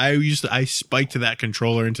played. I spiked that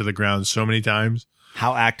controller into the ground so many times.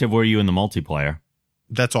 How active were you in the multiplayer?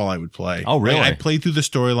 That's all I would play. Oh, really? I played through the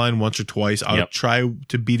storyline once or twice. I would try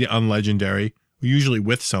to beat it on Legendary, usually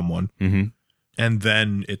with someone. And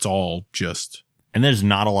then it's all just... And there's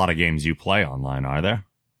not a lot of games you play online, are there?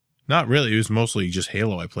 Not really. It was mostly just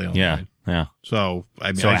Halo I play online. Yeah. So,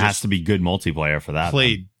 I mean, it has to be good multiplayer for that.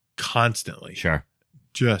 Played constantly. Sure.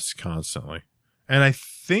 Just constantly. And I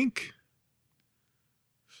think...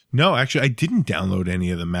 No, actually, I didn't download any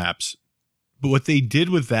of the maps. But what they did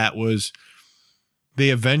with that was they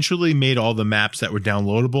eventually made all the maps that were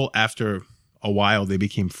downloadable. After a while, they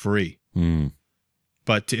became free.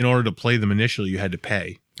 But in order to play them initially, you had to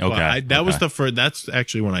pay. Okay. That was the first. That's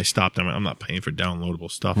actually when I stopped. I'm not paying for downloadable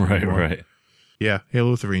stuff anymore. Right. Yeah,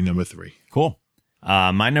 Halo 3, number 3. Cool.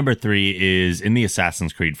 My number 3 is in the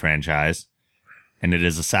Assassin's Creed franchise, and it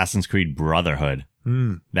is Assassin's Creed Brotherhood.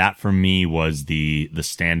 That for me was the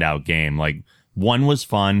standout game. Like 1 was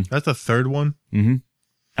fun. That's the third one.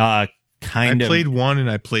 I played 1 and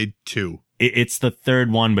I played 2. It's the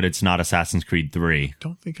third one, but it's not Assassin's Creed 3.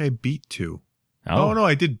 Don't think I beat 2. Oh, no,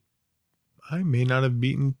 I did. I may not have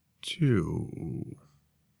beaten 2.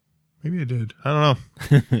 Maybe I did. I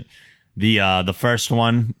don't know. The first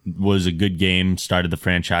one was a good game, started the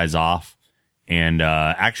franchise off, and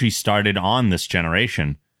actually started on this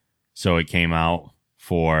generation. So it came out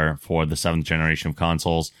for the 7th generation of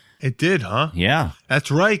consoles. It did, huh? Yeah. That's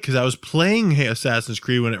right, because I was playing Assassin's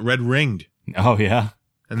Creed when it red ringed. Oh, yeah.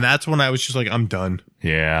 And that's when I was just like, I'm done.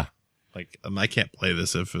 Yeah. Like, I can't play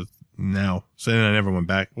this now. So then I never went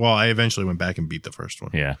back. Well, I eventually went back and beat the first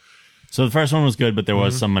one. Yeah. So the first one was good, but there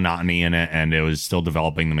was some monotony in it, and it was still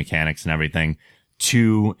developing the mechanics and everything.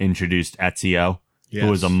 2 introduced Ezio, who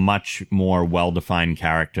was a much more well-defined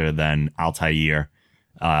character than Altair,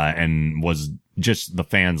 and was just, the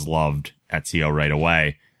fans loved Ezio right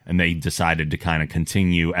away, and they decided to kind of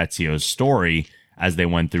continue Ezio's story as they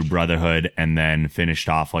went through Brotherhood, and then finished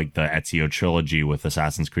off like the Ezio trilogy with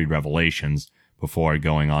Assassin's Creed Revelations, before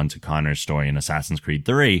going on to Connor's story in Assassin's Creed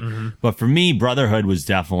 3. But for me, Brotherhood was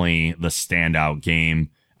definitely the standout game.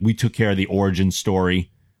 We took care of the origin story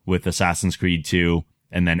with Assassin's Creed 2,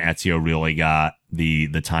 and then Ezio really got the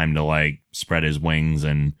time to like spread his wings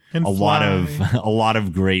and a lot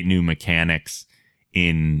of great new mechanics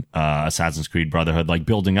in Assassin's Creed Brotherhood, like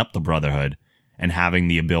building up the Brotherhood and having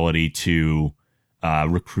the ability to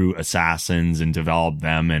recruit assassins and develop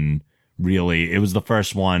them. And really, it was the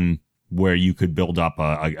first one where you could build up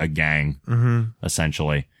a gang,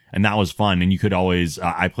 essentially. And that was fun. And you could always,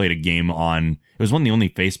 I played a game it was one of the only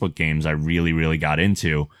Facebook games I really, really got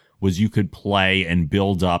into, was you could play and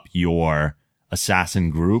build up your assassin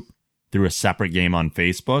group through a separate game on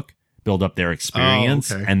Facebook, build up their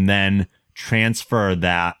experience, and then transfer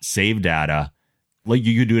that save data. Like,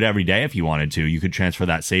 you could do it every day if you wanted to. You could transfer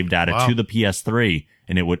that save data to the PS3,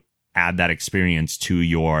 and it would add that experience to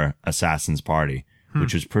your assassin's party,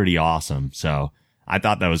 which was pretty awesome. So I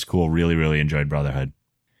thought that was cool. Really, really enjoyed Brotherhood.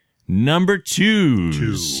 Number two.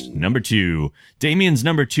 Damien's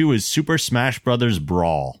number 2 is Super Smash Brothers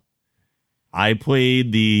Brawl. I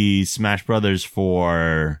played the Smash Brothers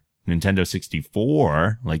for Nintendo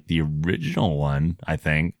 64, like the original one, I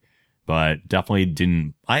think, but definitely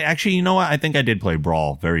didn't. You know what? I think I did play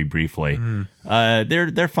Brawl very briefly.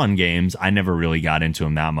 They're fun games. I never really got into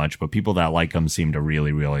them that much, but people that like them seem to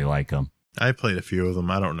really, really like them. I played a few of them.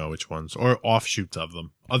 I don't know which ones, or offshoots of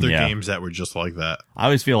them. Other games that were just like that. I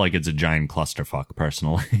always feel like it's a giant clusterfuck,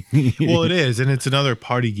 personally. Well, it is, and it's another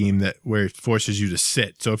party game where it forces you to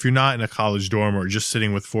sit. So if you're not in a college dorm or just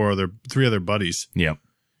sitting with 3 other buddies, yep.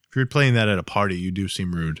 If you're playing that at a party, you do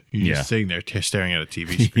seem rude. You're just sitting there staring at a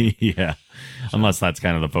TV screen. Yeah, unless that's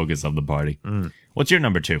kind of the focus of the party. What's your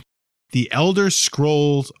number 2? The Elder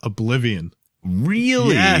Scrolls Oblivion.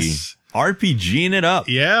 Really? Yes. RPGing it up.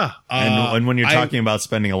 Yeah. And when you're talking about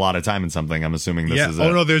spending a lot of time in something, I'm assuming this is it.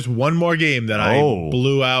 Oh, no, there's one more game that I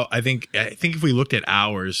blew out. I think if we looked at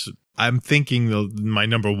hours, I'm thinking my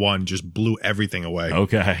number 1 just blew everything away.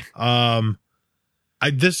 Okay. I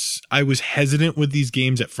was hesitant with these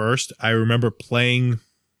games at first. I remember playing,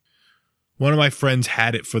 one of my friends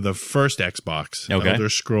had it for the first Xbox. Okay. Elder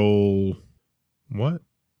Scroll, what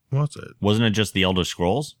was it? Wasn't it just the Elder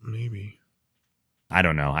Scrolls? Maybe. I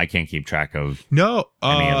don't know. I can't keep track of any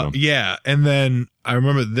of them. Yeah. And then I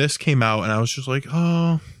remember this came out and I was just like,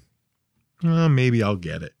 maybe I'll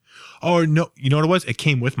get it. Oh, no. You know what it was? It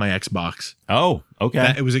came with my Xbox. Oh,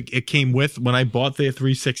 okay. It came with, when I bought the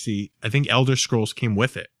 360, I think Elder Scrolls came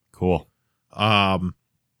with it. Cool. And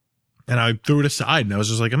I threw it aside and I was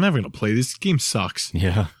just like, I'm never going to play this. Game sucks.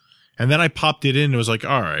 Yeah. And then I popped it in and it was like,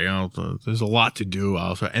 all right, there's a lot to do.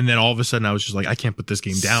 And then all of a sudden I was just like, I can't put this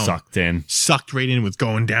game down. Sucked right in with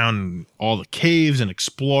going down all the caves and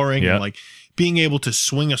exploring and like being able to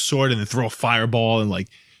swing a sword and then throw a fireball and like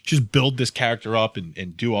just build this character up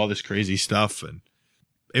and do all this crazy stuff. And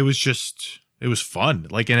it was fun.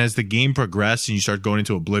 Like, and as the game progressed and you start going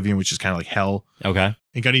into Oblivion, which is kind of like hell. Okay.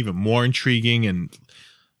 It got even more intriguing, and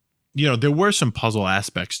there were some puzzle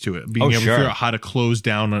aspects to it. Being able to figure out how to close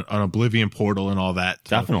down an Oblivion portal and all that.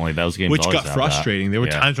 Definitely. Those games which got frustrating. There were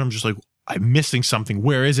times where I'm just like, I'm missing something.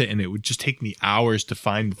 Where is it? And it would just take me hours to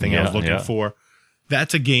find the thing I was looking for.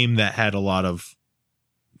 That's a game that had a lot of,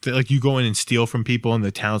 like, you go in and steal from people and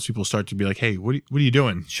the townspeople start to be like, hey, what are you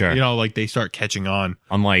doing? Sure. Like they start catching on.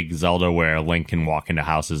 Unlike Zelda, where Link can walk into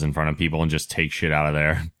houses in front of people and just take shit out of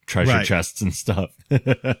their treasure chests and stuff.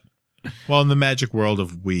 Well, in the magic world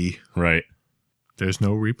of Wii, right, there's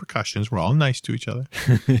no repercussions. We're all nice to each other.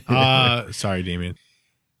 Sorry, Damien.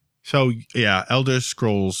 So yeah, Elder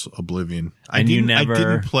Scrolls Oblivion. I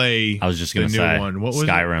didn't play. I was just going to say one. What was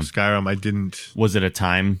Skyrim. It? Skyrim. I didn't. Was it a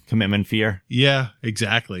time commitment fear? Yeah,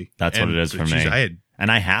 exactly. That's what it is for me.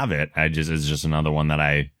 I have it. It's just another one that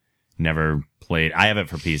I never played. I have it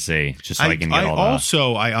for PC just so I can get all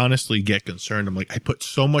that. I honestly get concerned. I'm like, I put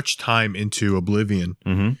so much time into Oblivion.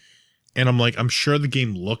 And I'm like, I'm sure the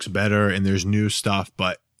game looks better and there's new stuff,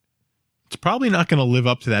 but it's probably not going to live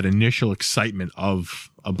up to that initial excitement of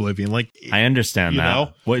Oblivion. Like, I understand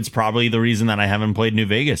that. Well, it's probably the reason that I haven't played New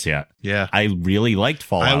Vegas yet. Yeah. I really liked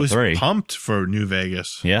Fallout 3. I was pumped for New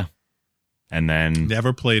Vegas. Yeah. And then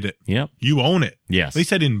never played it. Yep. You own it. Yes. At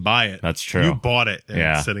least I didn't buy it. That's true. You bought it and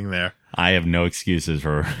it's sitting there. I have no excuses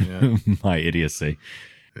for my idiocy.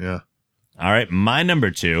 Yeah. All right. My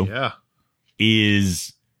number 2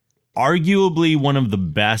 is arguably one of the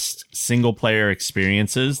best single player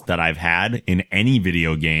experiences that I've had in any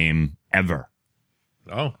video game ever.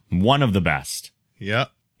 Oh. One of the best. Yeah.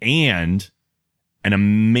 And an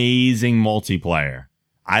amazing multiplayer.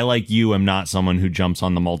 I, like you, am not someone who jumps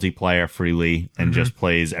on the multiplayer freely and just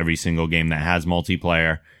plays every single game that has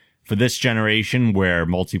multiplayer. For this generation where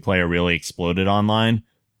multiplayer really exploded online,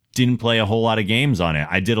 didn't play a whole lot of games on it.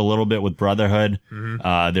 I did a little bit with Brotherhood.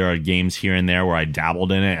 There are games here and there where I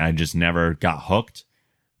dabbled in it. I just never got hooked.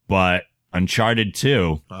 But Uncharted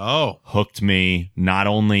 2 hooked me not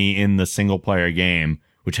only in the single player game,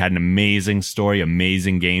 which had an amazing story,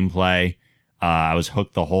 amazing gameplay, I was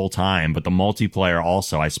hooked the whole time, but the multiplayer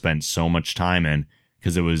also I spent so much time in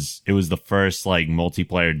because it was the first like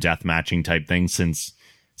multiplayer deathmatching type thing since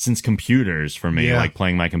computers for me, like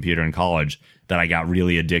playing my computer in college, that I got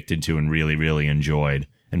really addicted to and really, really enjoyed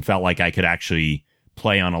and felt like I could actually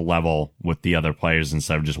play on a level with the other players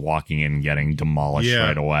instead of just walking in and getting demolished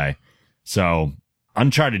right away. So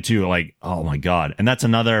Uncharted 2, like, oh my God. And that's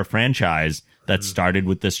another franchise that started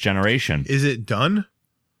with this generation. Is it done?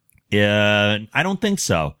 I don't think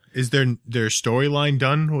so. Is their storyline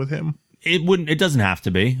done with him? It doesn't have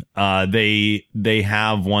to be. They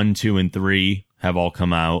have 1, 2, and 3 have all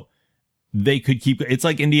come out. They could keep, it's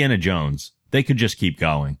like Indiana Jones. They could just keep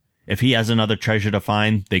going. If he has another treasure to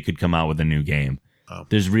find, they could come out with a new game. Oh.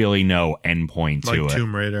 There's really no end point to it. Like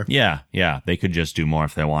Tomb Raider. Yeah. They could just do more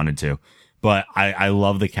if they wanted to. But I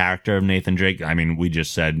love the character of Nathan Drake. I mean, we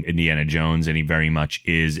just said Indiana Jones, and he very much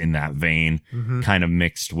is in that vein, kind of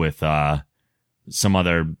mixed with some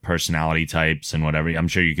other personality types and whatever. I'm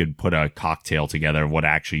sure you could put a cocktail together of what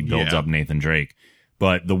actually builds up Nathan Drake.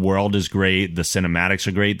 But the world is great. The cinematics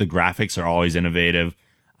are great. The graphics are always innovative.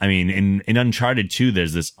 I mean, in Uncharted 2,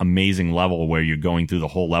 there's this amazing level where you're going through the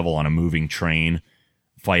whole level on a moving train,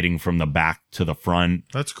 fighting from the back to the front.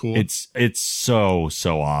 That's cool. It's so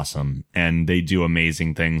awesome. And they do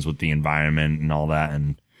amazing things with the environment and all that.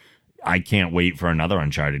 And I can't wait for another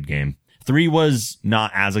Uncharted game. 3 was not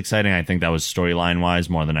as exciting. I think that was storyline wise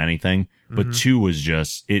more than anything. But 2 was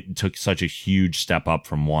just, it took such a huge step up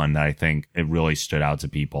from 1 that I think it really stood out to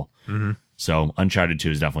people. So Uncharted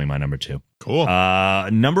 2 is definitely my number 2. Cool.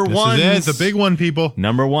 Number one. It's a big one, people.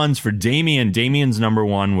 Number one's for Damien. Damien's number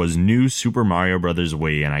 1 was New Super Mario Brothers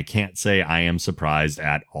Wii, and I can't say I am surprised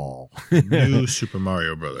at all. New Super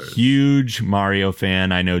Mario Brothers. Huge Mario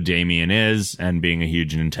fan. I know Damien is, and being a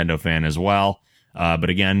huge Nintendo fan as well. But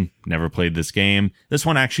again, never played this game. This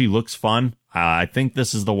one actually looks fun. I think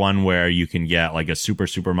this is the one where you can get like a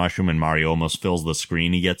super mushroom and Mario almost fills the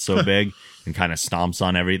screen. He gets so big and kind of stomps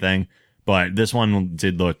on everything. But this one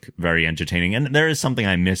did look very entertaining. And there is something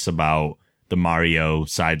I miss about the Mario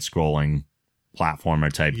side-scrolling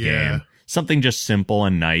platformer type game. Something just simple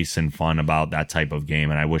and nice and fun about that type of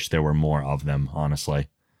game. And I wish there were more of them, honestly.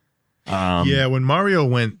 When Mario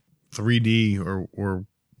went 3D or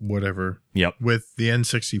whatever with the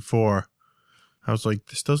N64, I was like,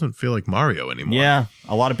 this doesn't feel like Mario anymore. Yeah,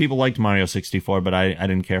 a lot of people liked Mario 64, but I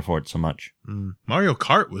didn't care for it so much. Mario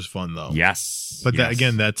Kart was fun though. Yes, but that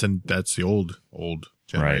again, that's the old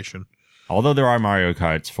generation. Right. Although there are Mario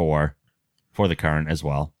Karts for the current as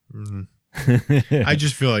well. I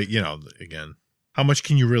just feel like, again, how much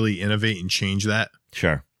can you really innovate and change that?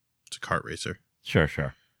 Sure, it's a kart racer.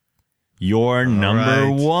 Sure. Your number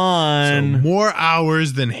 1. So more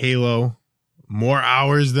hours than Halo. More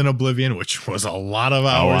hours than Oblivion, which was a lot of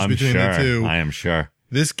hours between the two. I am sure.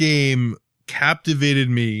 This game captivated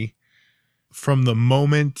me from the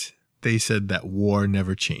moment they said that war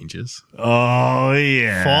never changes. Oh,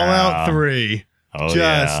 yeah. Fallout 3.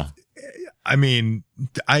 I mean,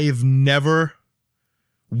 I have never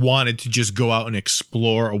wanted to just go out and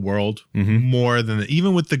explore a world more than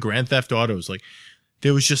even with the Grand Theft Autos. Like,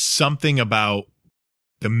 there was just something about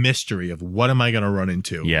the mystery of what am I going to run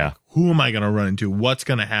into? Yeah. Who am I going to run into? What's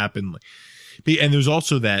going to happen? And there's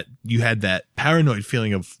also that you had that paranoid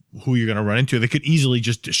feeling of who you're going to run into. They could easily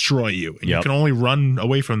just destroy you. And you can only run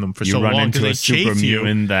away from them for so long. You run into a super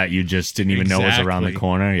mutant that you just didn't even know was around the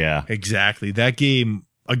corner. Yeah. Exactly. That game,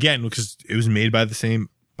 again, because it was made by Bethesda,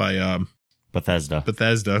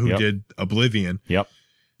 who did Oblivion. Yep.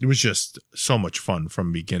 It was just so much fun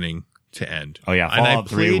from beginning to end. Oh, yeah. Fallout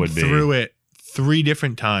 3 would be. Through it 3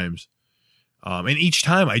 different times. And each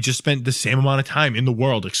time I just spent the same amount of time in the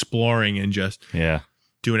world exploring and just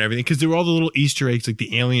doing everything. Because there were all the little Easter eggs, like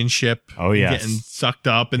the alien ship getting sucked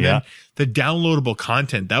up. And then the downloadable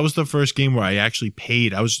content. That was the first game where I actually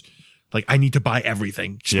paid. I was like, I need to buy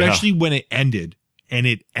everything. Especially when it ended. And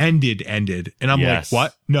it ended. And I'm like,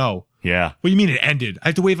 what? No. Yeah. What do you mean it ended? I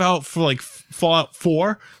have to wait out for like Fallout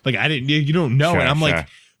 4? Like you don't know. And I'm like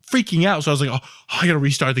freaking out. So I was like, oh, I got to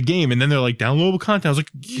restart the game. And then they're like, downloadable content. I was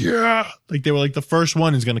like, yeah. Like they were like, the first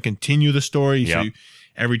one is going to continue the story. So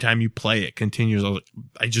every time you play it continues.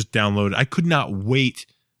 I just downloaded. I could not wait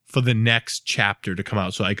for the next chapter to come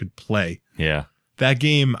out so I could play. Yeah. That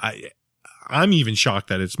game, I'm even shocked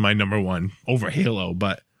that it's my number 1 over Halo.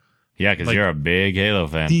 But yeah, because you're a big Halo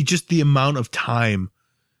fan. The amount of time.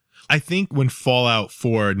 I think when Fallout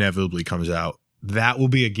 4 inevitably comes out, that will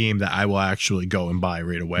be a game that I will actually go and buy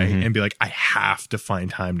right away and be like, I have to find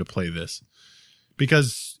time to play this.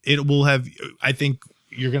 Because it will have, I think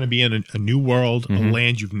you're going to be in a new world, a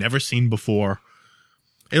land you've never seen before.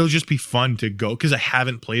 It'll just be fun to go because I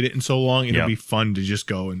haven't played it in so long. It'll Yep. be fun to just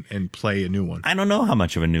go and play a new one. I don't know how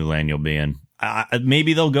much of a new land you'll be in.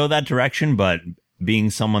 Maybe they'll go that direction, but being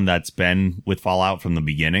someone that's been with Fallout from the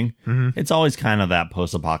beginning, it's always kind of that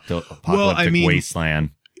post-apocalyptic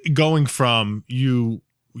wasteland. Going from you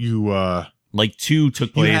Like 2 took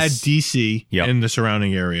you place. had DC Yep. in the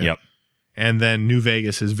surrounding area. Yep. And then New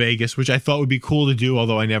Vegas is Vegas, which I thought would be cool to do,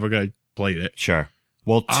 although I never got played it. Sure.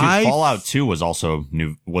 Well, Fallout 2 was also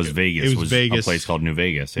Vegas. It was Vegas. A place called New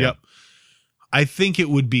Vegas. Yeah. Yep. I think it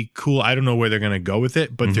would be cool. I don't know where they're going to go with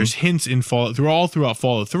it, but there's hints in Fallout throughout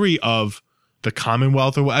Fallout 3 of the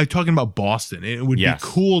Commonwealth. I'm talking about Boston. It would be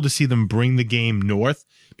cool to see them bring the game north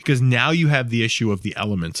because now you have the issue of the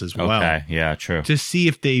elements as well. Okay. Yeah, true. To see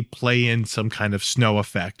if they play in some kind of snow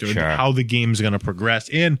effect or Sure. how the game's going to progress.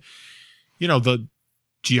 And, the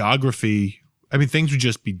geography, I mean, things would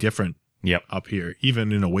just be different. Yep. Up here,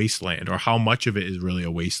 even in a wasteland, or how much of it is really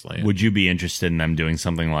a wasteland. Would you be interested in them doing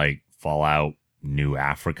something like Fallout New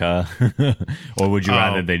Africa? Or would you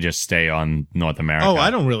rather they just stay on North America? Oh,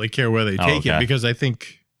 I don't really care where they take it because I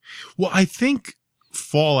think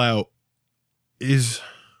Fallout is.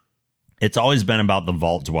 It's always been about the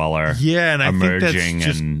Vault Dweller And I emerging think that's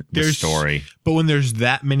just, and the story. But when there's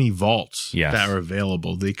that many vaults Yes. that are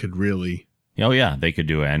available, they could really. Oh, yeah. They could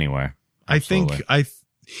do it anywhere. Absolutely.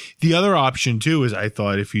 The other option too is I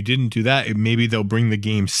thought if you didn't do that, maybe they'll bring the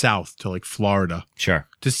game south to like Florida Sure.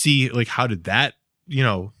 to see like how did that,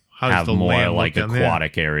 how does Have the more land like look down there?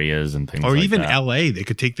 aquatic areas and things Or like even that. LA, they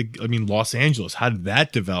could take Los Angeles. How did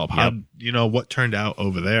that develop? How, what turned out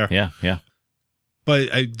over there? Yeah, yeah. But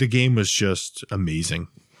the game was just amazing.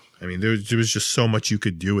 I mean, there was just so much you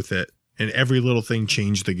could do with it, and every little thing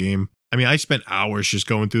changed the game. I mean, I spent hours just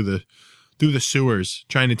going through the sewers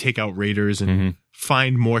trying to take out raiders and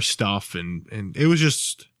find more stuff, and it was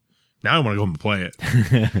just. Now I want to go home and play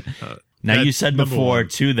it. Now you said number before one.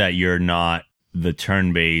 too that you're not the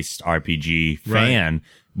turn-based RPG fan.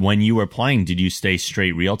 When you were playing, did you stay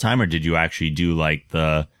straight real time, or did you actually do like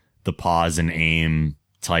the pause and aim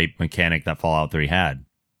type mechanic that Fallout 3 had?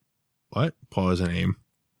 What? Pause and aim.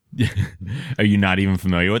 Are you not even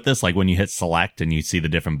familiar with this? Like when you hit select and you see the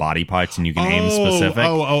different body parts and you can aim specific.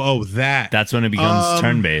 That. That's when it becomes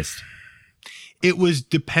turn-based. It was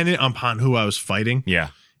dependent upon who I was fighting. Yeah.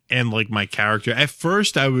 And like my character. At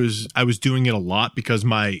first I was doing it a lot because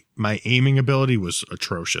my aiming ability was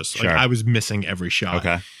atrocious. Sure. Like I was missing every shot.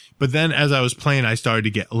 Okay. But then as I was playing, I started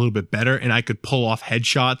to get a little bit better and I could pull off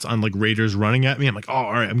headshots on like raiders running at me. I'm like, oh,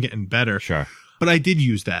 all right, I'm getting better. Sure. But I did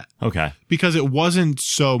use that Okay. because it wasn't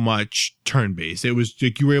so much turn-based. It was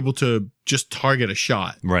like you were able to just target a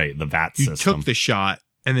shot. Right. The VAT You system. took the shot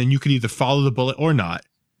and then you could either follow the bullet or not.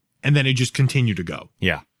 And then it just continued to go.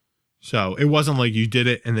 Yeah. So it wasn't like you did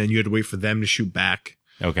it and then you had to wait for them to shoot back.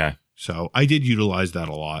 Okay. So I did utilize that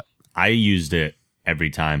a lot. I used it every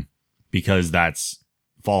time because that's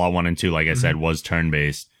Fallout 1 and 2, like I said, was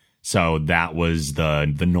turn-based. So that was the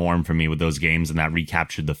norm for me with those games, and that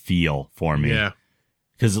recaptured the feel for me. Yeah.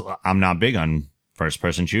 Because I'm not big on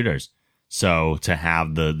first-person shooters. So to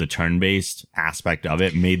have the turn-based aspect of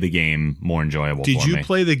it made the game more enjoyable for me. Did you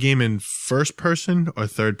play the game in first person or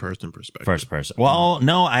third person perspective? First person. Well,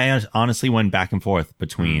 no, I honestly went back and forth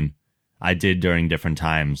between. I did during different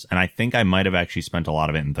times, and I think I might have actually spent a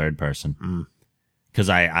lot of it in third person. Because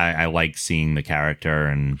I like seeing the character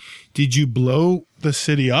and... Did you blow the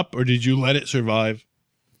city up or did you let it survive?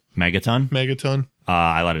 Megaton?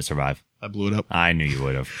 I let it survive. I blew it up. I knew you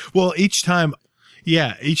would have. Well, each time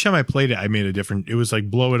I played it, I made a different... It was like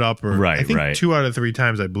blow it up or... Right, I think right. 2 out of 3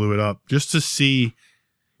 times I blew it up just to see...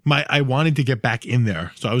 I wanted to get back in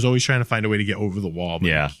there. So I was always trying to find a way to get over the wall. But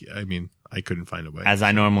Yeah. I mean, I couldn't find a way. As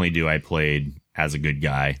I normally do, I played as a good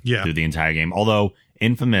guy Yeah. through the entire game. Although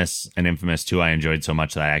Infamous and Infamous 2 I enjoyed so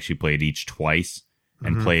much that I actually played each twice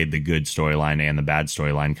and played the good storyline and the bad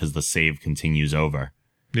storyline because the save continues over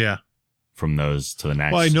Yeah. from those to the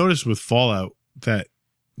next. Well, I noticed with Fallout that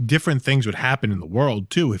different things would happen in the world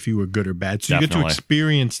too if you were good or bad. So you get to Definitely.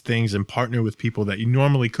 experience things and partner with people that you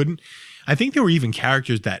normally couldn't. I think there were even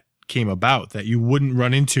characters that came about that you wouldn't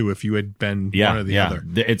run into if you had been one or the other.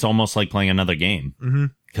 It's almost like playing another game Mm-hmm.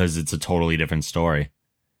 because it's a totally different story.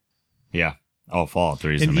 Yeah. Oh, Fallout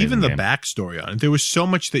 3 is an And amazing even the game. backstory on it. There was so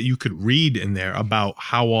much that you could read in there about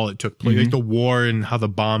how all it took place, Mm-hmm. like the war and how the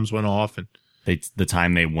bombs went off. And the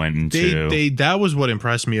time they went into... that was what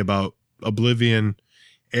impressed me about Oblivion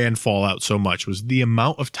and Fallout so much was the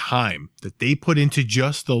amount of time that they put into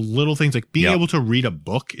just the little things, like being Yep. able to read a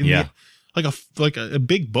book in Yeah. like a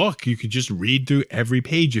big book. You could just read through every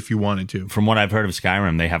page if you wanted to. From what I've heard of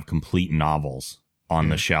Skyrim, they have complete novels on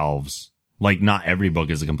the shelves Like, not every book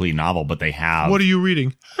is a complete novel, but they have... What are you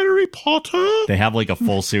reading? Harry Potter? They have, like, a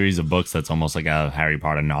full series of books that's almost like a Harry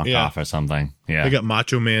Potter knockoff or something. Yeah. They got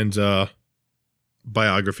Macho Man's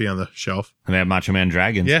biography on the shelf. And they have Macho Man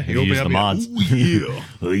Dragons. Yeah, if you use the mods.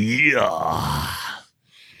 Oh, yeah. Yeah.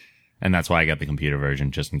 And that's why I got the computer version,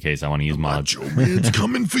 just in case I want to use mods. Macho Man's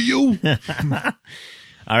coming for you.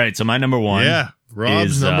 All right, so my number one. Yeah,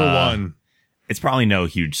 Rob's number one. It's probably no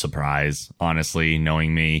huge surprise, honestly,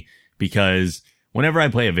 knowing me, because whenever I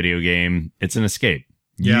play a video game, it's an escape.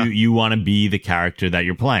 Yeah. You want to be the character that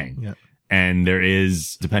you're playing. Yeah. And there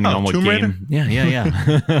is, depending on what Tomb Raider? game.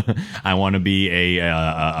 Yeah. I want to be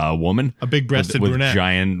a woman. A big-breasted with brunette.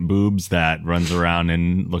 giant boobs that runs around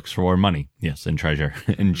and looks for money. Yes, and treasure.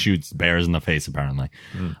 And shoots bears in the face, apparently.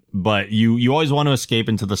 But you always want to escape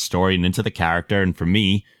into the story and into the character. And for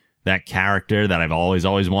me, that character that I've always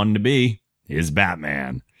wanted to be is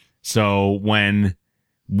Batman. So when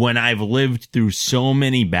I've lived through so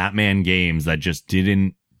many Batman games that just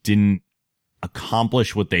didn't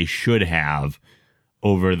accomplish what they should have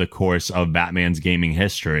over the course of Batman's gaming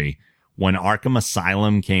history, when Arkham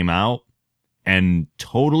Asylum came out and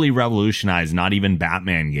totally revolutionized not even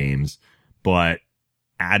Batman games, but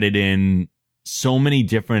added in so many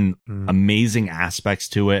different amazing aspects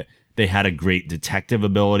to it. They had a great detective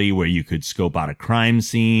ability where you could scope out a crime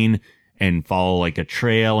scene and follow like a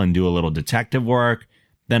trail and do a little detective work.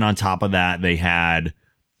 Then on top of that, they had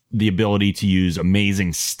the ability to use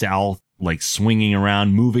amazing stealth, like swinging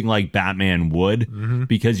around, moving like Batman would,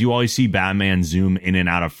 because you always see Batman zoom in and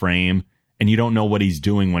out of frame and you don't know what he's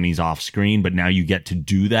doing when he's off screen, but now you get to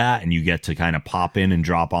do that and you get to kind of pop in and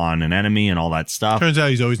drop on an enemy and all that stuff. Turns out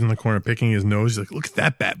he's always in the corner picking his nose. He's like, look at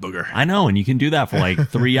that bat booger. I know, and you can do that for like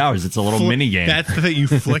 3 hours. It's a little mini game. That's the thing. You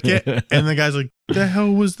flick it, and the guy's like, the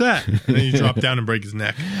hell was that? And then you drop down and break his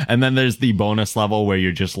neck. And then there's the bonus level where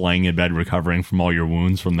you're just laying in bed recovering from all your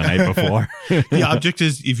wounds from the night before. The object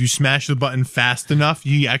is, if you smash the button fast enough,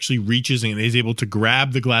 he actually reaches and is able to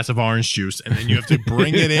grab the glass of orange juice, and then you have to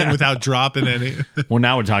bring it in without dropping any. Well,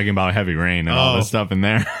 now we're talking about Heavy Rain and all this stuff in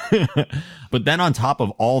there. But then on top of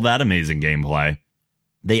all that amazing gameplay,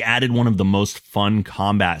 they added one of the most fun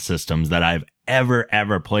combat systems that I've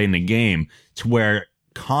ever played in a game, to where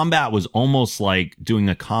combat was almost like doing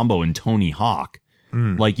a combo in Tony Hawk.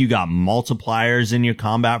 Like, you got multipliers in your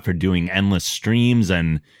combat for doing endless streams,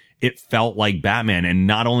 and it felt like Batman. And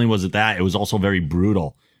not only was it that, it was also very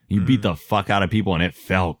brutal. You beat the fuck out of people and it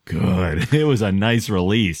felt good. It was a nice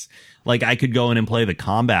release. Like, I could go in and play the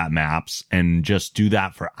combat maps and just do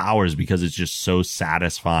that for hours because it's just so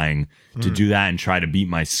satisfying to do that and try to beat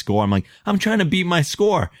my score. I'm like, I'm trying to beat my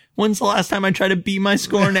score. When's the last time I tried to beat my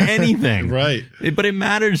score in anything? Right. But it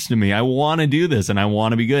matters to me. I want to do this and I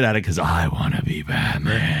want to be good at it because I want to be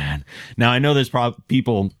Batman. Now, I know there's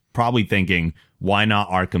people probably thinking, why not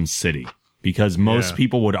Arkham City? Because most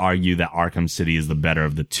people would argue that Arkham City is the better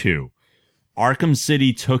of the two. Arkham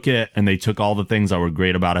City took it and they took all the things that were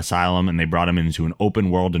great about Asylum and they brought them into an open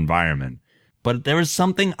world environment. But there was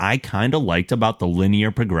something I kind of liked about the linear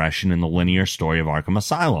progression and the linear story of Arkham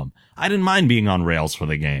Asylum. I didn't mind being on rails for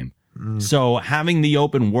the game. So having the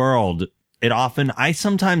open world, I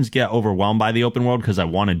sometimes get overwhelmed by the open world because I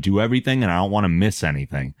want to do everything and I don't want to miss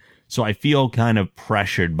anything. So I feel kind of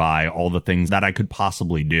pressured by all the things that I could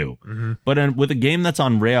possibly do. But with a game that's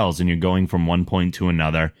on rails and you're going from one point to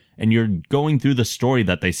another and you're going through the story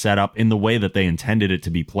that they set up in the way that they intended it to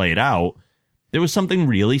be played out, there was something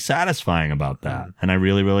really satisfying about that. And I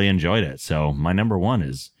really enjoyed it. So my number one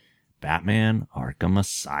is Batman Arkham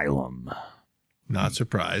Asylum. Not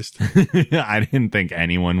surprised. I didn't think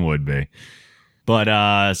anyone would be.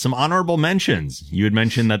 But some honorable mentions. You had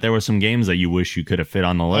mentioned that there were some games that you wish you could have fit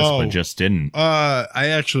on the list, but just didn't. I'm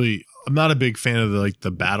not a big fan of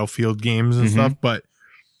the Battlefield games and stuff, but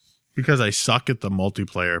because I suck at the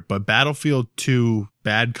multiplayer. But Battlefield 2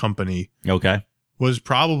 Bad Company was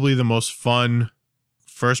probably the most fun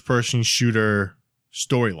first-person shooter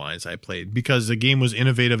storylines I played because the game was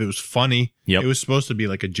innovative. It was funny. It was supposed to be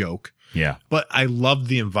like a joke. Yeah. But I loved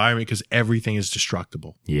the environment because everything is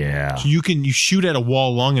destructible. Yeah. So you shoot at a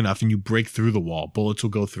wall long enough and you break through the wall. Bullets will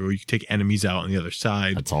go through. You can take enemies out on the other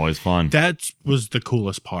side. That's always fun. That was the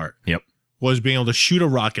coolest part. Yep. Was being able to shoot a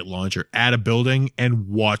rocket launcher at a building and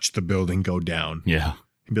watch the building go down. Yeah.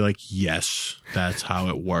 And be like, yes, that's how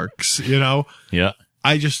it works. You know? Yeah.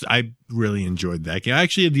 I really enjoyed that game. I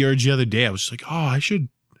actually had the urge the other day. I was just like, oh, I should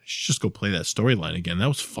just go play that storyline again. That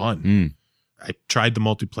was fun. I tried the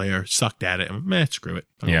multiplayer, sucked at it, and screw it.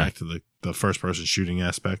 I'll go back to the first person shooting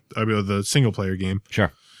aspect. I mean, the single player game.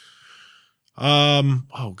 Sure.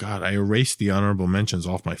 Oh God, I erased the honorable mentions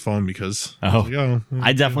off my phone because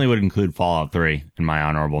I definitely would include Fallout 3 in my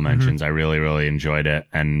honorable mentions. I really, really enjoyed it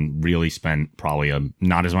and really spent probably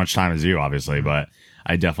not as much time as you, obviously, but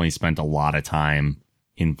I definitely spent a lot of time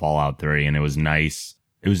in Fallout 3, and it was nice.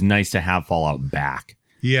 It was nice to have Fallout back.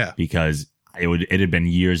 Yeah. Because it had been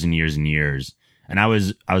years and years and years. And I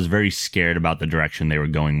was very scared about the direction they were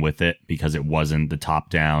going with it because it wasn't the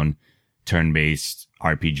top-down, turn-based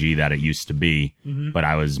RPG that it used to be. But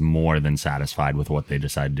I was more than satisfied with what they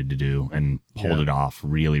decided to do and pulled it off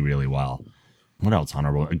really, really well. What else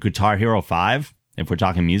honorable? Guitar Hero 5. If we're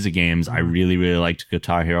talking music games, I really, really liked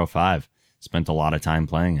Guitar Hero 5. Spent a lot of time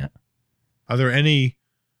playing it. Are there any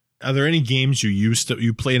games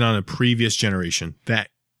you played on a previous generation that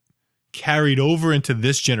carried over into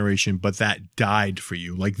this generation, but that died for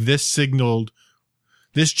you? Like this signaled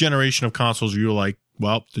this generation of consoles, you were like,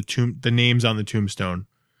 well, the name's on the tombstone.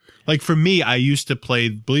 Like for me, I used to play,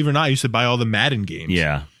 believe it or not, I used to buy all the Madden games.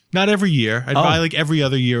 Yeah. Not every year. I'd buy like every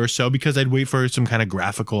other year or so because I'd wait for some kind of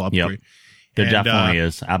graphical upgrade. Yep. There definitely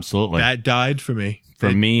is. Absolutely. That died for me.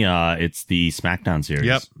 For me, it's the SmackDown series.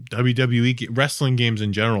 Yep. WWE wrestling games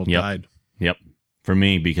in general died. Yep. For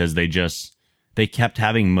me, because they kept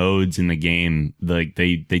having modes in the game. Like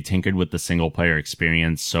they tinkered with the single player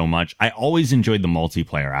experience so much. I always enjoyed the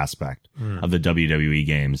multiplayer aspect of the WWE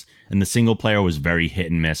games, and the single player was very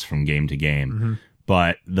hit and miss from game to game.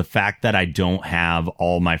 But the fact that I don't have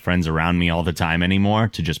all my friends around me all the time anymore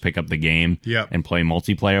to just pick up the game and play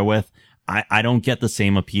multiplayer with, I don't get the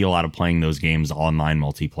same appeal out of playing those games online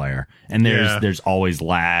multiplayer. And there's always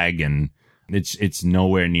lag, and it's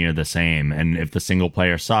nowhere near the same. And if the single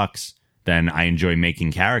player sucks, then I enjoy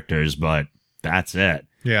making characters, but that's it.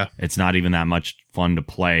 Yeah. It's not even that much fun to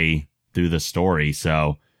play through the story.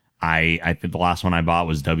 So I think the last one I bought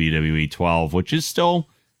was WWE 12, which is still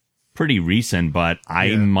pretty recent, but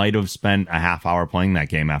I might have spent a half hour playing that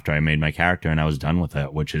game after I made my character and I was done with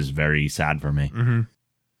it, which is very sad for me.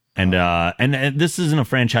 And this isn't a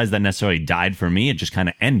franchise that necessarily died for me. It just kind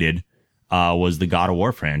of ended, was the God of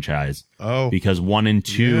War franchise. Because 1 and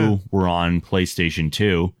 2 were on PlayStation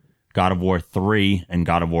 2. God of War 3 and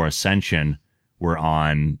God of War Ascension were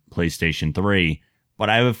on PlayStation 3, but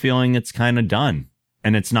I have a feeling it's kind of done.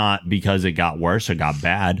 And it's not because it got worse or got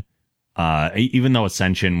bad. Even though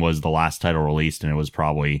Ascension was the last title released and it was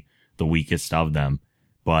probably the weakest of them,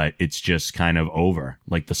 but it's just kind of over.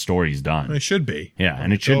 Like the story's done. It should be. Yeah,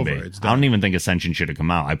 and it should be. I don't even think Ascension should have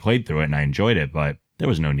come out. I played through it and I enjoyed it, but there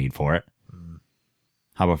was no need for it.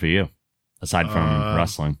 How about for you? Aside from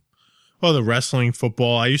wrestling. Well, the wrestling,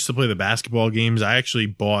 football. I used to play the basketball games. I actually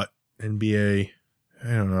bought NBA. I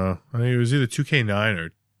don't know. I think it was either 2K9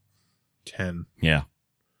 or 10. Yeah.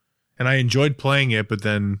 And I enjoyed playing it, but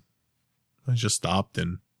then I just stopped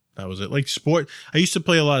and that was it. Like sport. I used to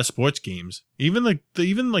play a lot of sports games. Even like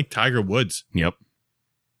Tiger Woods. Yep.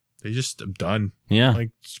 They just have done. Yeah.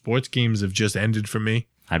 Like sports games have just ended for me.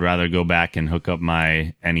 I'd rather go back and hook up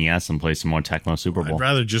my NES and play some more Tecmo Super Bowl. I'd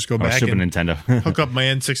rather just go back Super and Nintendo. hook up my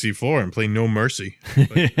N64 and play No Mercy.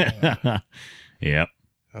 But, yep.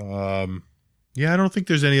 Yeah, I don't think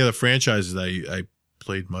there's any other franchises that I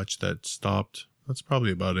played much that stopped. That's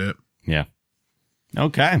probably about it. Yeah.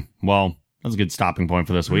 Okay. Well, that's a good stopping point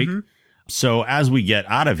for this week. So as we get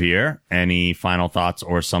out of here, any final thoughts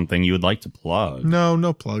or something you would like to plug?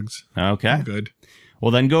 No plugs. Okay. I'm good. Well,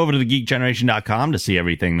 then go over to thegeekgeneration.com to see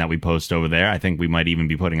everything that we post over there. I think we might even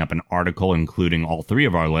be putting up an article including all 3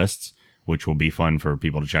 of our lists, which will be fun for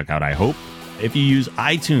people to check out, I hope. If you use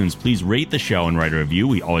iTunes, please rate the show and write a review.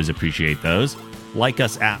 We always appreciate those. Like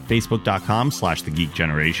us at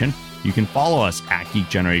facebook.com/thegeekgeneration. You can follow us at Geek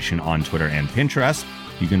Generation on Twitter and Pinterest.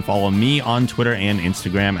 You can follow me on Twitter and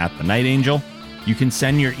Instagram at The Night Angel. You can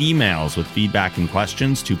send your emails with feedback and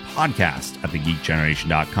questions to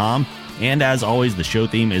podcast@thegeekgeneration.com. And as always, the show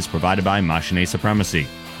theme is provided by Machine Supremacy.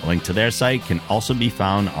 A link to their site can also be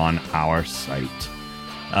found on our site.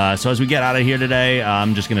 So as we get out of here today,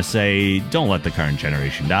 I'm just going to say, don't let the current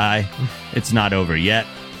generation die. It's not over yet.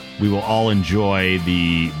 We will all enjoy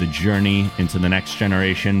the journey into the next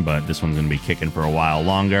generation, but this one's going to be kicking for a while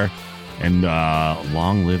longer. And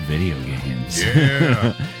long live video games.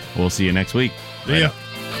 Yeah. We'll see you next week. See ya.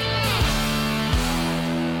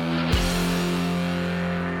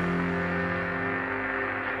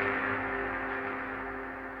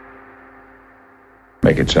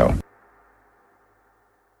 Make it so.